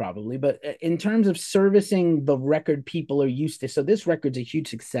Pink Floyd, probably. But in terms of servicing the record people are used to, so this record's a huge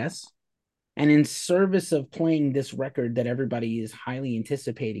success. And in service of playing this record that everybody is highly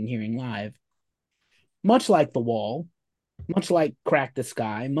anticipating hearing live, much like The Wall, much like Crack the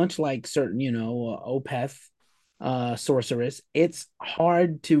Sky, much like certain, Opeth, Sorceress, it's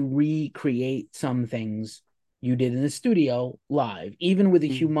hard to recreate some things you did in the studio live, even with a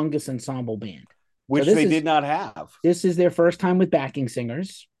humongous ensemble band. So which they did not have. this is their first time with backing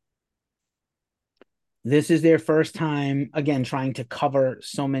singers. This is their first time, again, trying to cover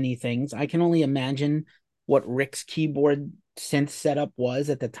so many things. I can only imagine what Rick's keyboard synth setup was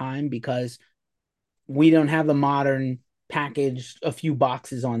at the time because we don't have the modern package, a few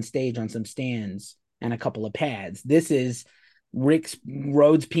boxes on stage on some stands and a couple of pads. This is Rick's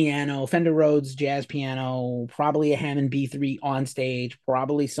Rhodes piano, Fender Rhodes jazz piano, probably a Hammond B3 on stage,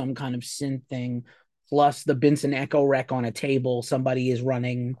 probably some kind of synth thing, plus the Benson Echo Rec on a table somebody is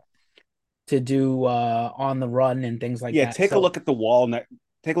running to do on the run and things like Yeah, that. take a So look at the wall.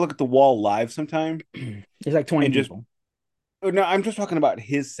 Take a look at the wall live sometime, there's like 20 and just people. no. I'm just talking about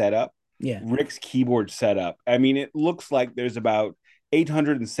his setup, Yeah. Rick's keyboard setup. I mean, it looks like there's about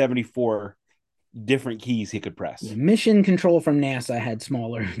 874 different keys he could press. Yeah. Mission Control from NASA had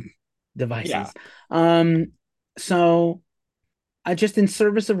smaller Yeah, devices. So I just in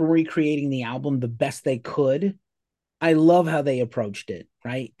service of recreating the album the best they could, I love how they approached it,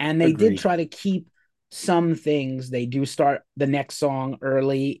 right? And they did agreed. try to keep some things. They do start the next song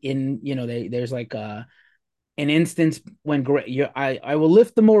early in, there's like an instance when I will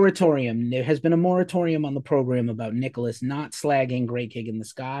lift the moratorium. There has been a moratorium on the program about Nicholas not slagging Great Gig in the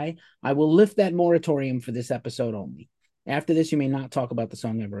Sky. I will lift that moratorium for this episode only. After this, you may not talk about the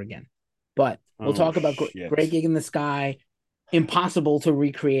song ever again. But we'll Oh talk about Great shit. Gig in the Sky. Impossible to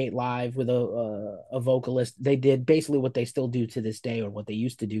recreate live with a vocalist. They did basically what they still do to this day, or what they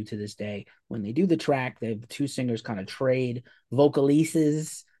used to do to this day. When they do the track, the two singers kind of trade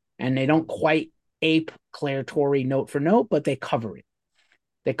vocalises, and they don't quite ape Claire Torrey note for note, but they cover it.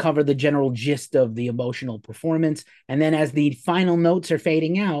 They cover the general gist of the emotional performance. And then as the final notes are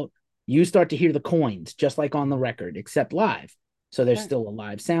fading out, you start to hear the coins, just like on the record, except live. So there's still a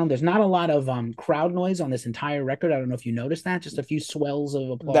live sound. There's not a lot of crowd noise on this entire record. I don't know if you noticed that. Just a few swells of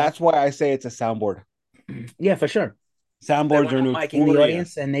applause. That's why I say it's a soundboard. Yeah, for sure. There Soundboards were are no mic in the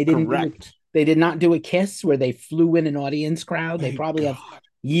audience, notorious. and they didn't do Correct. They did not do a Kiss where they flew in an audience crowd. They Thank probably have God.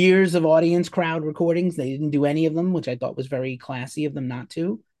 years of audience crowd recordings. They didn't do any of them, which I thought was very classy of them not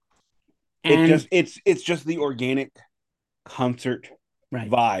to. It And just it's just the organic concert right.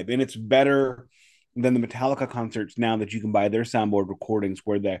 vibe, and it's better than the Metallica concerts now that you can buy their soundboard recordings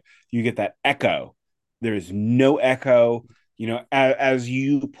where you get that echo. There is no echo. As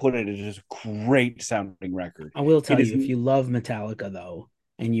you put it, it is a great sounding record. I will It tell is you, if you love Metallica though,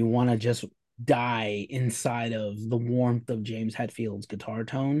 and you want to just die inside of the warmth of James Hetfield's guitar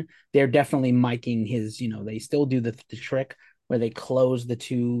tone, they're definitely miking his, they still do the trick where they close the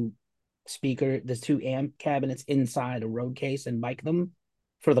two amp cabinets inside a road case and mic them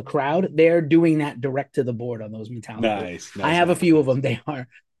for the crowd. They're doing that direct to the board on those Metallica. nice, I nice, have a nice, few of nice. them. They are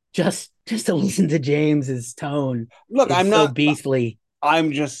just to listen to James's tone. Look, It's so beastly.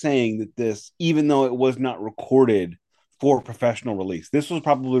 I'm just saying that this, even though it was not recorded for professional release, this was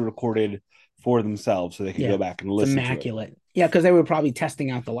probably recorded for themselves so they could Yeah, go back and it's listen to it. immaculate. Yeah, because they were probably testing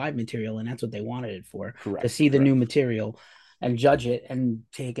out the live material, and that's what they wanted it for, to Correct, see the new correct. material and judge it and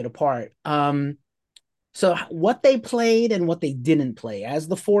take it apart. So what they played and what they didn't play as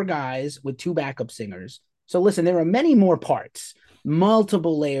the four guys with two backup singers. So listen, there are many more parts,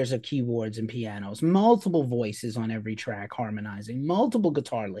 multiple layers of keyboards and pianos, multiple voices on every track harmonizing, multiple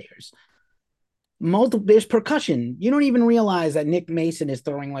guitar layers, multiple there's percussion. You don't even realize that Nick Mason is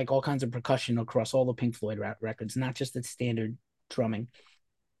throwing like all kinds of percussion across all the Pink Floyd records, not just the standard drumming.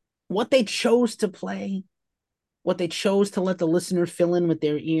 What they chose to play, what they chose to let the listener fill in with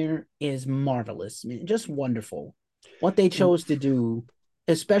their ear is marvelous. I mean, just wonderful. What they chose to do,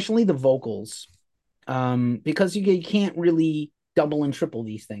 especially the vocals, because you can't really double and triple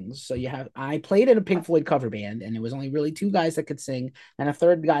these things. So I played in a Pink Floyd cover band, and it was only really two guys that could sing, and a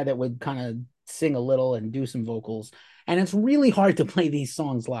third guy that would kind of sing a little and do some vocals. And it's really hard to play these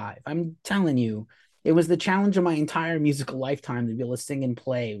songs live. I'm telling you, it was the challenge of my entire musical lifetime to be able to sing and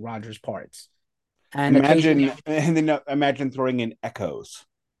play Roger's parts. And occasionally, Imagine throwing in echoes.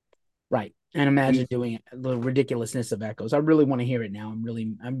 right. And imagine And doing it, the ridiculousness of echoes. I really want to hear it now. I'm really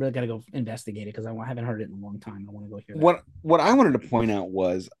gonna go investigate it because I haven't heard it in a long time. I want to go hear that. what I wanted to point out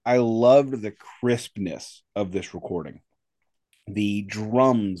was I loved the crispness of this recording. The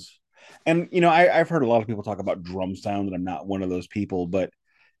drums, and I've heard a lot of people talk about drum sound, and I'm not one of those people, but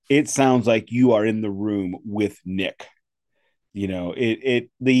it sounds like you are in the room with Nick.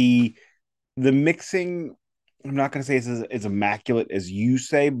 The mixing, I'm not going to say it's as immaculate as you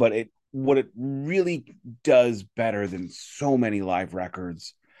say, but what it really does better than so many live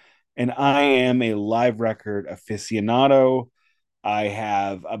records. And I am a live record aficionado. I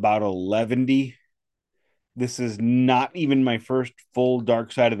have about 11. This is not even my first full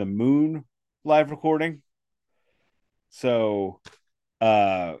Dark Side of the Moon live recording. So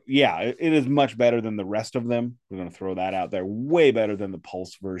yeah, it is much better than the rest of them. We're going to throw that out there. Way better than the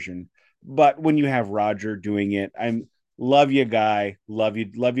Pulse version. But when you have Roger doing it, I'm love you, guy. Love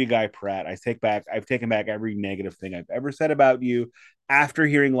you, guy Pratt. I've taken back every negative thing I've ever said about you after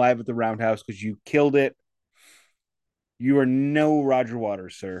hearing Live at the Roundhouse, because you killed it. You are no Roger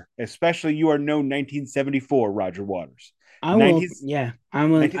Waters, sir. Especially you are no 1974 Roger Waters. I will, 19, yeah. I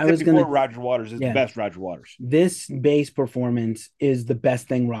was 1974 gonna, Roger Waters is the yeah. best Roger Waters. This bass performance is the best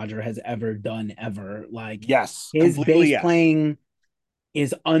thing Roger has ever done ever. Like Yes, his completely bass yes. playing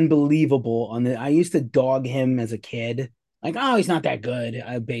is unbelievable. I used to dog him as a kid. Like, oh, he's not that good,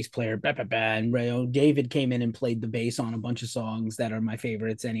 a bass player. Bah, bah, bah. And David came in and played the bass on a bunch of songs that are my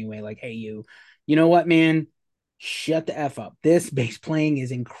favorites anyway. Like, hey, you know what, man? Shut the F up. This bass playing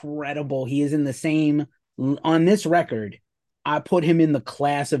is incredible. He is in the same, on this record, I put him in the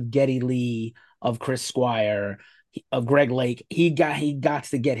class of Geddy Lee, of Chris Squire, of Greg Lake. He got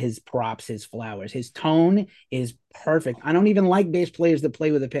to get his props, his flowers. His tone is perfect. I don't even like bass players that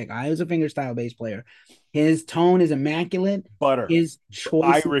play with a pick. I was a fingerstyle bass player. His tone is immaculate. Butter. His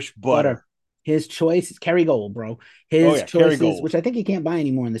choice Irish butter. butter. His choice is Kerry Gold, bro. Oh His yeah, Kerry choices, Gold. which I think you can't buy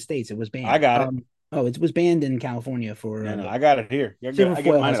anymore in the States. It was I banned. got it. Oh, it was banned in California for No, I got it here. I get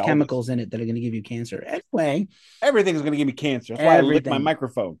silver mine has at Aldi's. chemicals in it that are going to give you cancer. Anyway, Everything's going to give me cancer. That's why I lick my everything.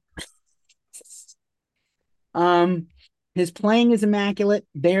 microphone. Um, his playing is immaculate.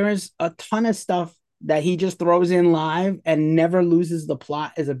 There's a ton of stuff that he just throws in live and never loses the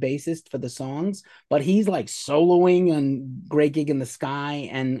plot as a bassist for the songs. But he's like soloing on Great Gig in the Sky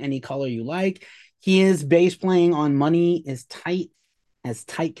and Any Color You Like. His bass playing on Money is tight as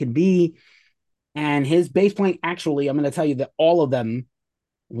tight can be. And his bass playing, actually, I'm going to tell you that all of them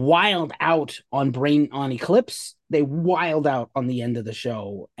wild out on Eclipse. They wild out on the end of the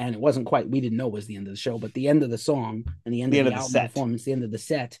show, and it wasn't quite. We didn't know it was the end of the show, but the end of the song and the end The of end the of the album set. performance, the end of the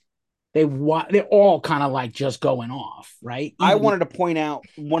set. they're all kind of like just going off, right? I Even wanted to point out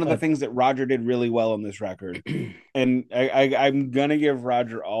one of the but things that Roger did really well on this record, and I'm gonna give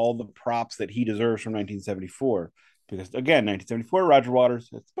Roger all the props that he deserves from 1974 because again, 1974, Roger Waters,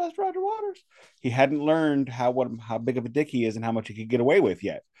 it's the best Roger Waters. He hadn't learned how big of a dick he is and how much he could get away with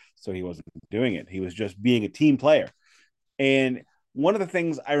yet, so he wasn't doing it. He was just being a team player. And one of the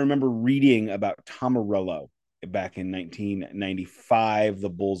things I remember reading about Tom Morello back in 1995, the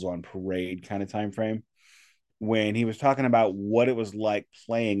Bulls on Parade kind of time frame, when he was talking about what it was like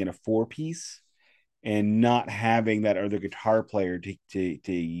playing in a four piece and not having that other guitar player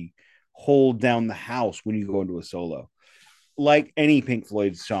to hold down the house when you go into a solo. Like any Pink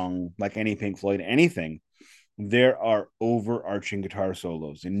Floyd song, like any Pink Floyd anything, there are overarching guitar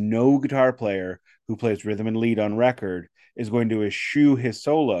solos, and no guitar player who plays rhythm and lead on record is going to eschew his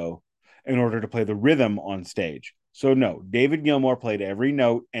solo in order to play the rhythm on stage. So, no, David Gilmour played every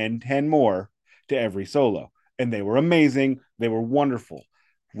note and 10 more to every solo, and they were amazing. They were wonderful.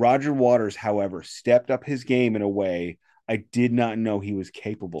 Roger Waters, however, stepped up his game in a way I did not know he was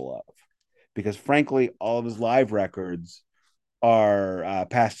capable of. Because frankly, all of his live records are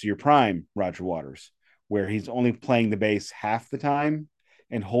past your prime Roger Waters, where he's only playing the bass half the time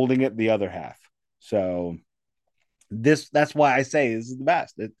and holding it the other half. So that's why I say this is the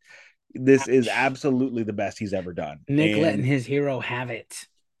best. This is absolutely the best he's ever done. Nick letting And his hero have it.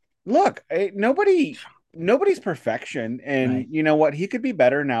 look, nobody's perfection, and Right. you know what? He could be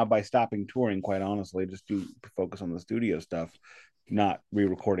better now by stopping touring. Quite honestly, just do focus on the studio stuff, not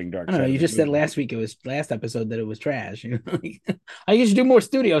re-recording I Dark don't know. Side of You the just said Moon. last week it was last episode that it was trash. I used to do more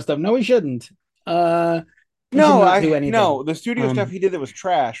studio stuff. No, he shouldn't. He should No, not do I anything. no. The studio stuff he did that was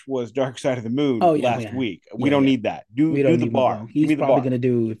trash was Dark Side of the Moon Oh yeah, last yeah, week. We yeah, don't yeah. need that. Do We don't the need more. Well, bar. Give he's me the probably bar. gonna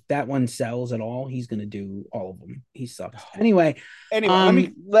do if that one sells at all. He's gonna do all of them. He sucks. Anyway, Anyway,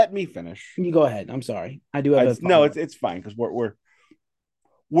 um, let me finish. you go ahead. I'm sorry. I do have I a no, follow up. it's fine because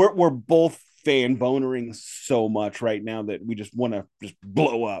we're both fan bonering so much right now that we just want to just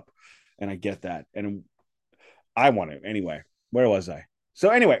blow up, and I get that, and I want to anyway. Where was I? So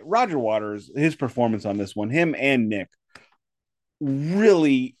anyway, Roger Waters, his performance on this one, him and Nick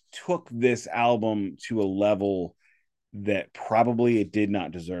really took this album to a level that probably it did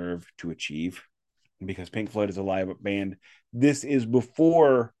not deserve to achieve because Pink Floyd is a live band. This is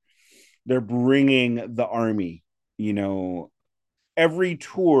before they're bringing the army. You know, every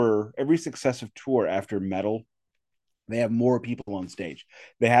tour, every successive tour after Metal, they have more people on stage.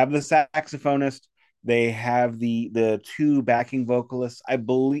 They have the saxophonist. They have the two backing vocalists. I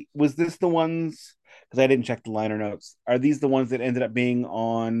believe was this the ones because I didn't check the liner notes. Are these the ones that ended up being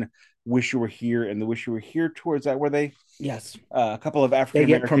on Wish You Were Here and the Wish You Were Here tour? Is that where they Yes, a couple of they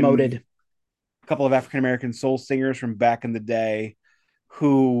get promoted. African American soul singers from back in the day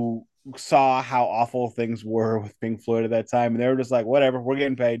who saw how awful things were with Pink Floyd at that time, and they were just like, "Whatever, we're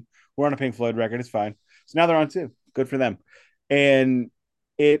getting paid. We're on a Pink Floyd record. It's fine." So now they're on two. Good for them. And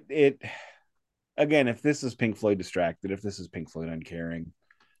it again, if this is Pink Floyd distracted, if this is Pink Floyd uncaring,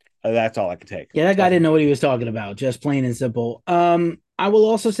 that's all I can take. Yeah, that guy That's didn't all. know what he was talking about. Just plain and simple. I will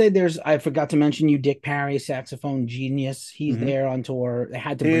also say I forgot to mention you, Dick Parry, saxophone genius. He's Mm-hmm. there on tour. They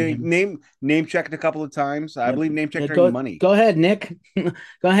had to bring He him. name checked a couple of times. I Yep. believe name Yeah, checked during go Money. go ahead, Nick.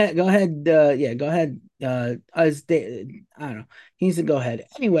 Go ahead. Go ahead. Yeah, go ahead. I don't know. He needs to go ahead.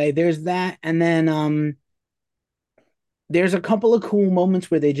 Anyway, there's that, and then there's a couple of cool moments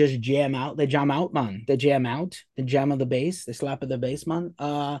where they just jam out. They jam out, man. They jam out. The jam of the bass. The slap of the bass, man.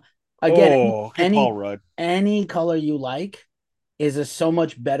 Again, Oh, okay, Paul Rudd. any color you like is a so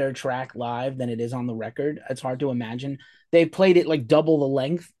much better track live than it is on the record. It's hard to imagine. They played it like double the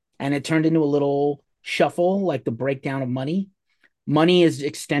length, and it turned into a little shuffle, like the breakdown of Money. Money is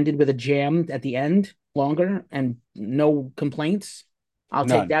extended with a jam at the end, longer, and no complaints. I'll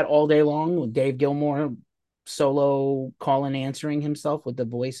take None. that all day long with Dave Gilmour solo call and answering himself with the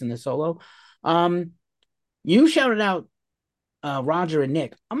voice in the solo. Um, you shouted out Roger and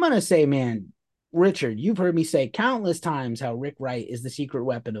Nick. I'm gonna say, man, Richard, you've heard me say countless times how Rick Wright is the secret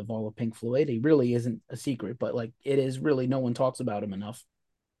weapon of all of Pink Floyd. He really isn't a secret, but like it is really no one talks about him enough.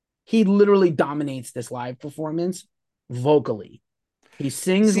 He literally dominates this live performance vocally. He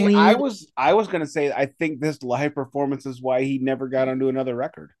sings See, lead. I was gonna say I think this live performance is why he never got onto another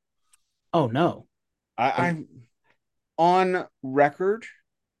record. Oh no. I'm on record.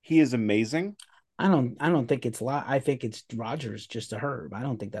 He is amazing. I don't think it's lot. I think it's Rogers just a herb. I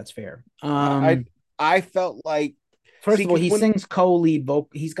don't think that's fair. I felt like First see of all, because he when sings co-lead vocal.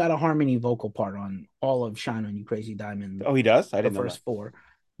 He's got a harmony vocal part on all of "Shine on You, Crazy Diamond," oh he does I the didn't know that. first four.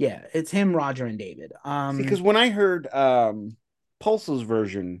 Yeah, it's him, Roger, and David. See because when I heard Pulse's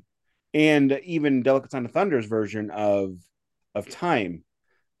version And even Delicate Sound of Thunder's version of Time,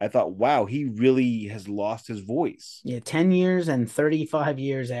 I thought, wow, he really has lost his voice. Yeah, 10 years and 35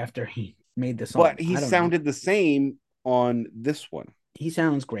 years after he made the But song. he I don't know. sounded the same on this one. He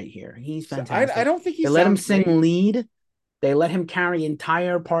sounds great here. He's So I fantastic. don't think he They let him sounds sing great. lead. They let him carry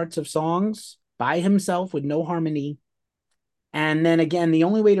entire parts of songs by himself with no harmony. And then again, the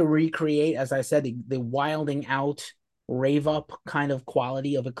only way to recreate, as I said, the wilding out, rave up kind of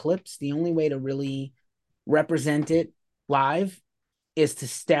quality of Eclipse, the only way to really represent it live is to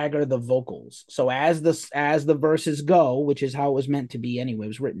stagger the vocals. So as the verses go, which is how it was meant to be anyway, it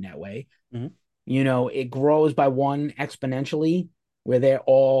was written that way. Mhm. It grows by one exponentially, where they're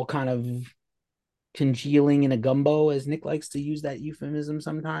all kind of congealing in a gumbo, as Nick likes to use that euphemism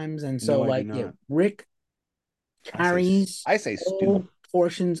sometimes. And so, No, I do like, yeah, not. Carries I say stew. whole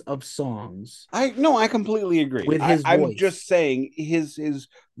portions of songs I no, I completely agree. with his I'm voice. just saying his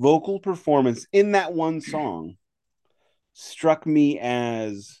vocal performance in that one song struck me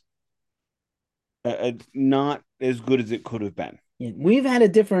as not as good as it could have been. Yeah, we've had a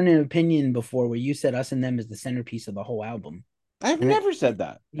different opinion before, where you said "Us and Them" is the centerpiece of the whole album, I've and never said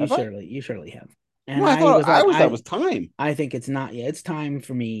that. Have I? you surely have. And No, I was I like, always thought it was Time. I think it's not. Yeah, it's time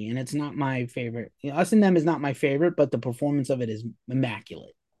for me, and it's not my favorite. Us and Them is not my favorite, but the performance of it is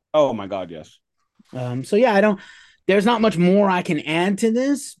immaculate. Oh my God, yes. So yeah, I don't. There's not much more I can add to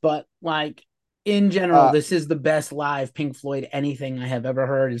this, but like in general, Uh, this is the best live Pink Floyd anything I have ever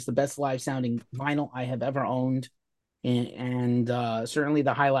heard. It's the best live sounding vinyl I have ever owned, and certainly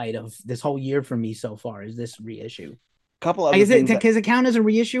the highlight of this whole year for me so far is this reissue. couple Like, other is it things that does it count as a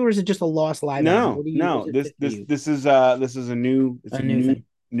reissue, or is it just a lost live album? no, What do you? What's no. it fit for you? This is a new A new thing.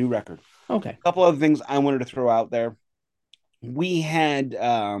 new record. Okay. Couple other things I wanted to throw out there. We had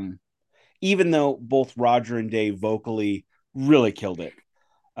even though both Roger and Dave vocally really killed it.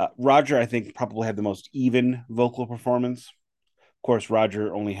 Roger, I think, probably had the most even vocal performance. Of course,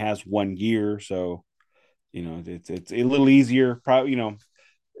 Roger only has 1 year, so it's a little easier. Probably,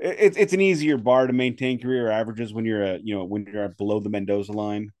 it's an easier bar to maintain career averages when you're when you're below the Mendoza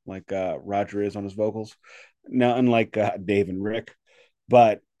line, like Roger is on his vocals. Now, unlike Dave and Rick,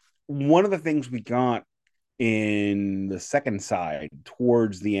 but one of the things we got in the second side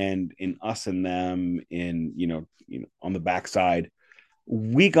towards the end in Us and Them in on the backside,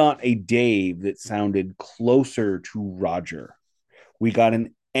 we got a Dave that sounded closer to Roger. We got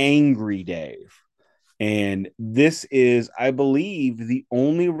an angry Dave. And this is, I believe, the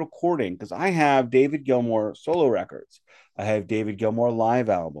only recording because I have David Gilmour solo records. I have David Gilmour live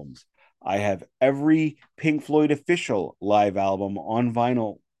albums. I have every Pink Floyd official live album on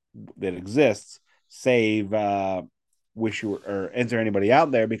vinyl that exists, save Wish You Were, or Enter Anybody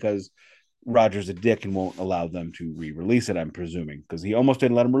Out There because Roger's a dick and won't allow them to re-release it. I'm presuming because he almost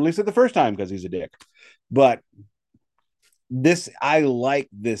didn't let him release it the first time because he's a dick. But this I like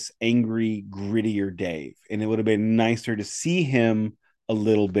this angry, grittier Dave, and it would have been nicer to see him a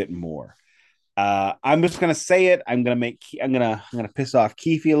little bit more. I'm just gonna say it. I'm gonna piss off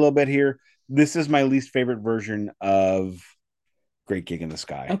Keefe a little bit here. This is my least favorite version of Great Gig in the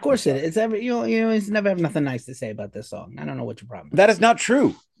Sky. Of I'm course it is. sorry. It's ever it's never have nothing nice to say about this song. I don't know what your problem is. That is not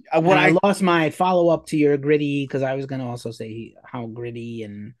true. And When I I lost my follow up to your gritty because I was going to also say how gritty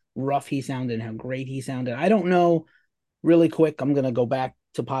and rough he sounded and how great he sounded. I don't know. Really quick, I'm going to go back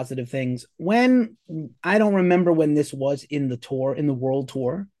to positive things. When I don't remember when this was in the tour, in the world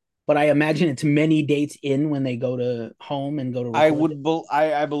tour, but I imagine it's many dates in when they go to home and go to I record would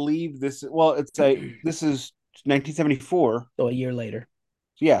I believe this. Well, it. this is 1974. So a year later,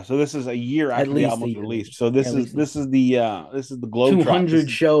 Yeah, so this is a year at after the least album a was year later, released. So at least this is the Globetrot. 200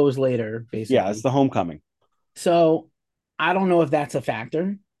 shows later, Yeah, it's basically. the homecoming. So I don't know if that's a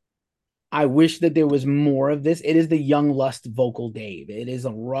factor. I wish that there was more of this. It is the young lust vocal Dave. It is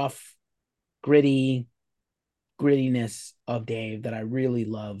a rough, gritty grittiness of Dave that I really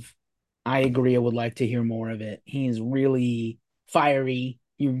love. I agree. I would like to hear more of it. He's really fiery.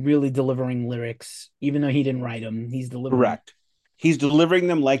 You're really delivering lyrics, even though he didn't write them. He's delivering. Correct. He's delivering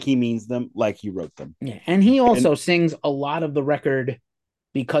them like he means them, like he wrote them. Yeah, and he And also sings a lot of the record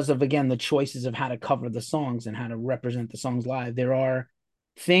because of again the choices of how to cover the songs and how to represent the songs live. There are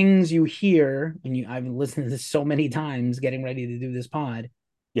things you hear when you I've listened to this so many times getting ready to do this pod.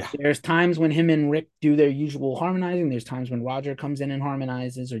 yeah, There's times when him and Rick do their usual harmonizing. There's times when Roger comes in and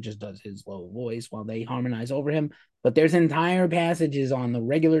harmonizes or just does his low voice while they harmonize over him. But there's entire passages on the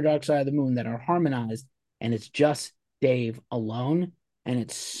regular Dark Side of the Moon that are harmonized, and it's just Dave alone, and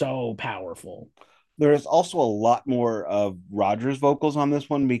it's so powerful. there is also a lot more of Roger's vocals on this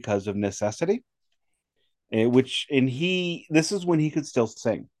one because of necessity, which and he this is when he could still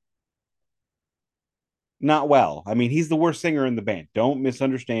sing. not well. I mean, he's the worst singer in the band. Don't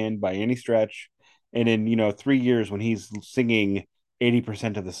misunderstand by any stretch. And in 3 years, when he's singing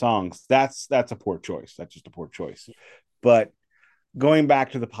 80% of the songs, that's a poor choice. That's just a poor choice. But going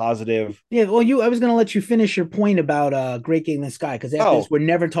back to the positive, Yeah, well, I was gonna let you finish your point about Great Gig in the Sky, because after this, oh, we're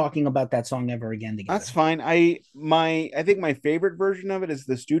never talking about that song ever again that's together. fine. I think my favorite version of it is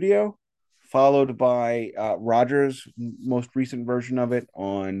the studio, followed by Roger's most recent version of it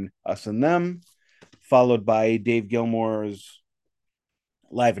on Us and Them, followed by Dave Gilmour's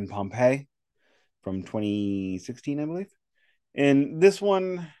Live in Pompeii from 2016, I believe. And this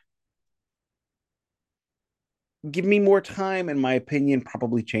one, give me more time, and my opinion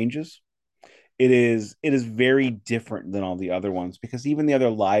probably changes. It is very different than all the other ones because even the other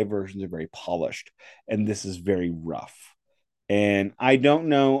live versions are very polished, and this is very rough. And I don't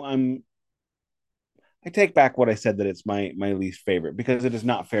know. I take back what I said that it's my least favorite because it is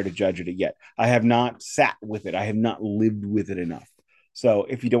not fair to judge it yet. I have not sat with it. I have not lived with it enough. So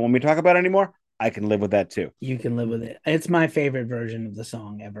if you don't want me to talk about it anymore, I can live with that too. You can live with it. It's my favorite version of the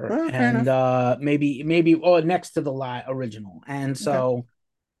song ever, Oh, fair and enough. maybe next to the original. And Okay. so,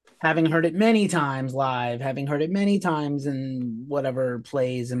 having heard it many times live, having heard it many times in whatever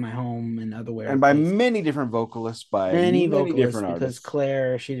plays in my home and other where And it by plays, many different vocalists, by many many vocalists, different because artists.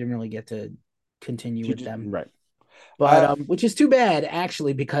 Claire, she didn't really get to continue She with just them. right. But Uh which is too bad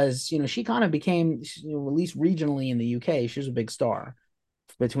actually, because she kind of became, at least regionally in the UK, she was a big star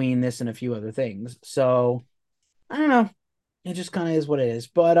between this and a few other things. So I don't know. It just kind of is what it is.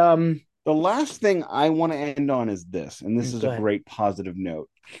 But the last thing I want to end on is this, and this is go a ahead. great positive note.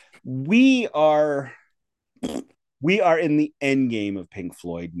 We are we are in the end game of Pink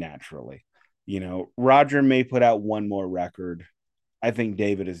Floyd naturally. Roger may put out one more record. I think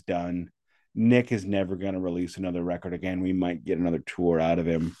David is done. Nick is never going to release another record again. We might get another tour out of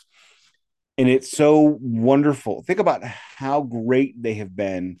him. And it's so wonderful. Think about how great they have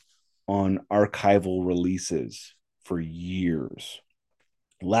been on archival releases for years.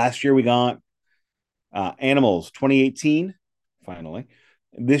 Last year we got Animals 2018, finally.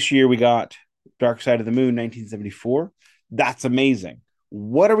 This year we got Dark Side of the Moon 1974. That's amazing.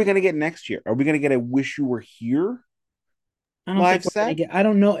 What are we going to get next year? Are we going to get a Wish You Were Here I don't think live we're gonna set? get. I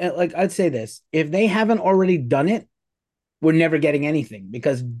don't know. Like I'd say this: if they haven't already done it, we're never getting anything,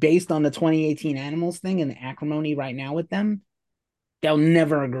 because based on the 2018 Animals thing and the acrimony right now with them, they'll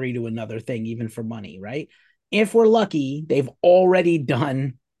never agree to another thing, even for money, right? If we're lucky, they've already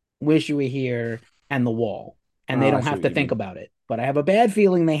done Wish You Were Here and The Wall, and they Oh, I don't see have what to you think mean. about it. But I have a bad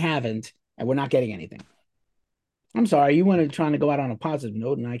feeling they haven't, and we're not getting anything. I'm sorry, you want to trying to go out on a positive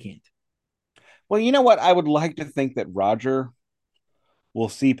note, and I can't. Well, you know what? I would like to think that Roger will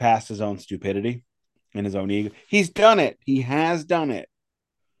see past his own stupidity and his own ego. He's done it. He has done it.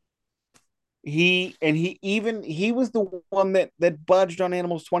 He was the one that budged on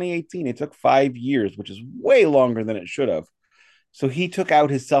Animals 2018. It took 5 years, which is way longer than it should have. So he took out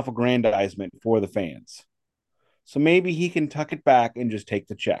his self-aggrandizement for the fans. So maybe he can tuck it back and just take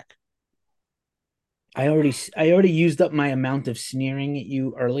the check. I already used up my amount of sneering at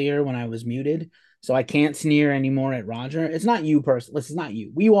you earlier when I was muted, so I can't sneer anymore at Roger. It's not you personally. It's not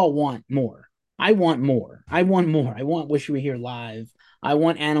you. We all want more. I want more. I want more. I want Wish You Were Here live. I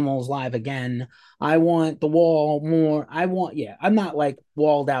want Animals live again. I want The Wall more. Yeah. I'm not like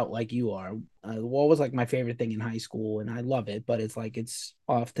walled out like you are. The Wall was like my favorite thing in high school, and I love it, but it's like it's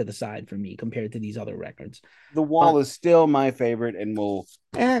off to the side for me compared to these other records. The Uh, Wall is still my favorite, and will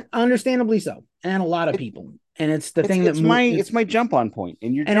and understandably so, and a lot of it, people. And it's the it's thing that it's my it's my jump on point,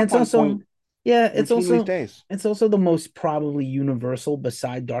 and your and jump it's on also, point yeah, routinely stays. it's also the most probably universal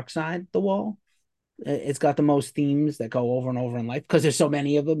beside Dark Side the Wall. It's got the most themes that go over and over in life because there's so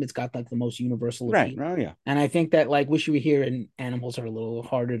many of them. It's got like the most universal Right? appeal. Oh yeah. And I think that like Wish You Were Here and Animals are a little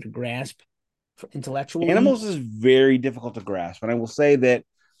harder to grasp intellectually. Animals is very difficult to grasp, and I will say that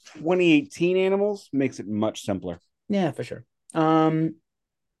 2018 Animals makes it much simpler. Yeah, for sure. Um,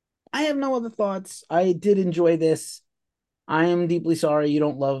 I have no other thoughts. I did enjoy this. I am deeply sorry you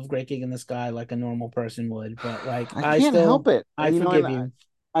don't love Great Gig in the Sky like a normal person would, but like I can't help it. I forgive And you.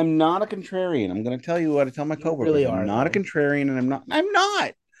 I'm not a contrarian. I'm going to tell you what I tell my You really coworkers. I'm are not a though. contrarian, and I'm not. I'm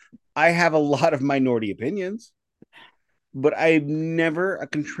not. I have a lot of minority opinions, but I'm never a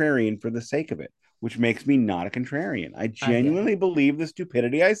contrarian for the sake of it, which makes me not a contrarian. I I get it. genuinely believe the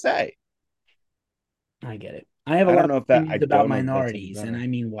stupidity I say. I get it. I have a I lot don't of know if that. I opinions about don't know if that's any minorities, and better. I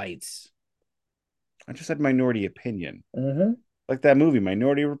mean whites. I just said minority opinion, Mm-hmm. like that movie,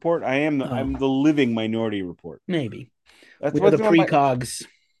 Minority Report. Oh, I'm the living Minority Report. maybe. That's We are what the my precogs.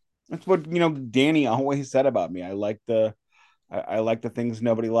 that's what Danny always said about me. I like the I like the things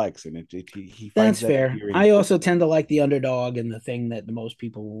nobody likes, and he finds That's that fair. endearing. I also tend to like the underdog and the thing that the most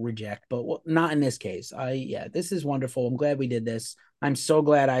people reject, but not in this case. Yeah, this is wonderful. I'm glad we did this. I'm so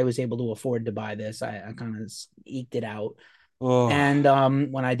glad I was able to afford to buy this. I kind of eked it out. Oh, And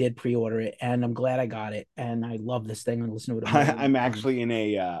when I did pre-order it, and I'm glad I got it. And I love this thing. I listen to it a million I'm times. actually in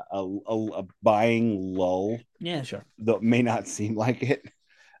a buying lull, Yeah, sure. though it may not seem like it.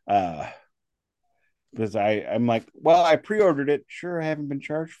 Uh, because I'm like, well, I pre-ordered it. Sure, I haven't been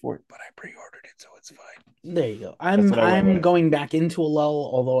charged for it, but I pre-ordered it, so it's fine. There you go. That's I'm what I went I'm with. going back into a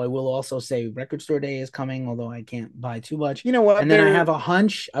lull, although I will also say record store day is coming, although I can't buy too much. You know what? And then I They're have a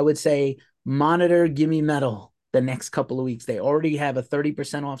hunch, I would say monitor gimme metal the next couple of weeks. They already have a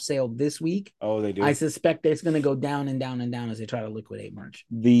 30% off sale this week. oh, they I do. suspect it's going to go down and down and down as they try to liquidate merch.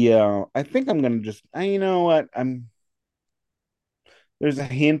 The I think I'm gonna just you know what I'm there's a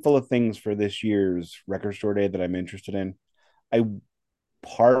handful of things for this year's record store day that I'm interested in. I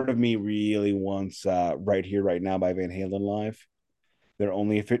Part of me really wants Right Here Right Now by Van Halen live. They're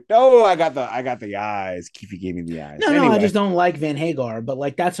only if it oh I got the eyes. Keefe gave me the eyes. No, I Anyway, just don't like Van Hagar, but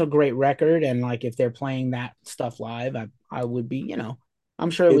like that's a great record, and like if they're playing that stuff live, I would be,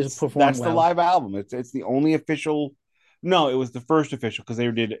 I'm sure it was it's performed that's the well. live album. It's the only official. No, it was the first official because they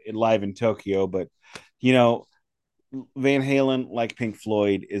did it live in Tokyo. But you know, Van Halen, like Pink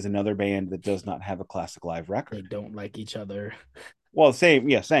Floyd, is another band that does not have a classic live They record. don't like each other. Well, same,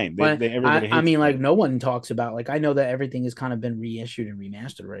 yeah, same. Well, Everybody I hates mean, each like other. no one talks about like I know that everything has kind of been reissued and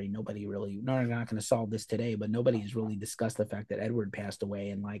remastered already. Nobody really, no, I'm not going to solve this today, but nobody has really discussed the fact that Edward passed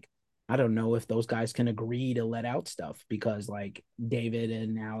away, and like I don't know if those guys can agree to let out stuff because like David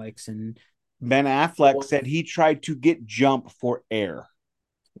and Alex Ben Affleck said he tried to get Jump for air.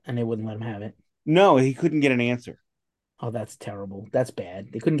 and they wouldn't let him have it. No, he couldn't get an answer. Oh, that's terrible. That's bad.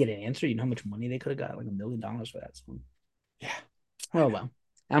 They couldn't get an answer. You know how much money they could have got? Like $1 million for that song. Yeah, I Oh know. well.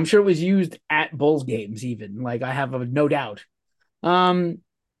 I'm sure it was used at Bulls games, even. Like I have no doubt. Um,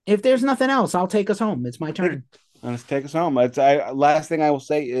 if there's nothing else, I'll take us home. It's my Take, turn. let's take us home. Last thing I will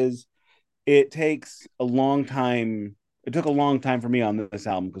say is it takes a long time. It took a long time for me on this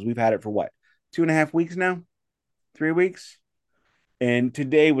album because we've had it for what 2.5 weeks now, 3 weeks, and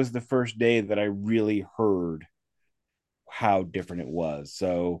today was the first day that I really heard how different it was.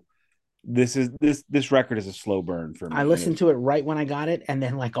 So this record is a slow burn for I me, and listened it's to it right when I got it, and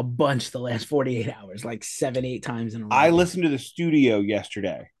then like a bunch the last 48 hours, like 7, 8 times in a I row. listened to the studio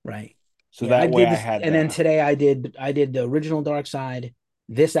yesterday, Right. so Yeah, I that way did I this, had and then today I did the original Dark Side,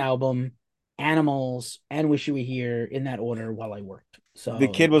 this album, Animals, and Wish You Were Here in that order while I worked. the So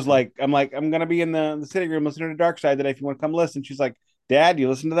it kid was was like, I'm gonna be in the sitting room listening to Dark Side today. If you want to come listen, she's like, Dad, you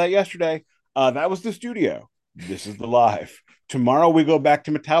listened to that yesterday? That was the studio. This is the live. Tomorrow we go back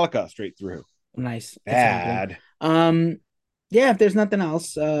to Metallica straight through. nice example. Dad, Um, yeah, if there's nothing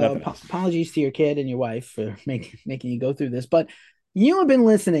else, nothing else. apologies to your kid and your wife for making you go through this. But you have been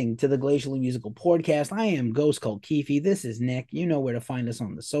listening to the Glacially Musical Podcast. I am Ghost Called Keefe. This is Nick. You know where to find us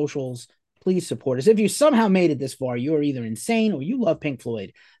on the socials. Please support us. If you somehow made it this far, you are either insane or you love Pink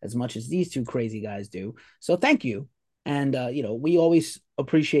Floyd as much as these two crazy guys do. So thank you. And we always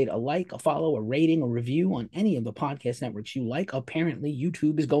appreciate a like, a follow, a rating, a review on any of the podcast networks you like. Apparently,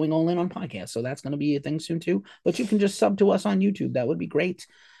 YouTube is going all in on podcasts, so that's going to be a thing soon too. But you can just sub to us on YouTube. That would be great.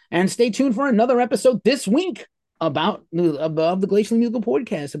 And stay tuned for another episode this week about the Glacially Musical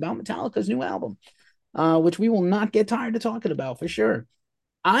Podcast about Metallica's new album, which we will not get tired of talking about for sure.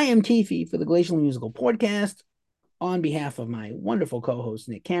 I am Keefe for the Glacially Musical Podcast on behalf of my wonderful co-host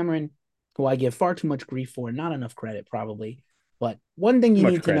Nick Cameron, who I give far too much grief for, not enough credit probably. But one thing Too you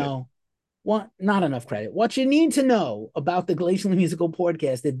much need to credit. know, what not enough credit. What you need to know about the Glacially Musical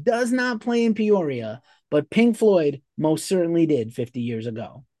Podcast, it does not play in Peoria, but Pink Floyd most certainly did 50 years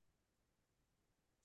ago.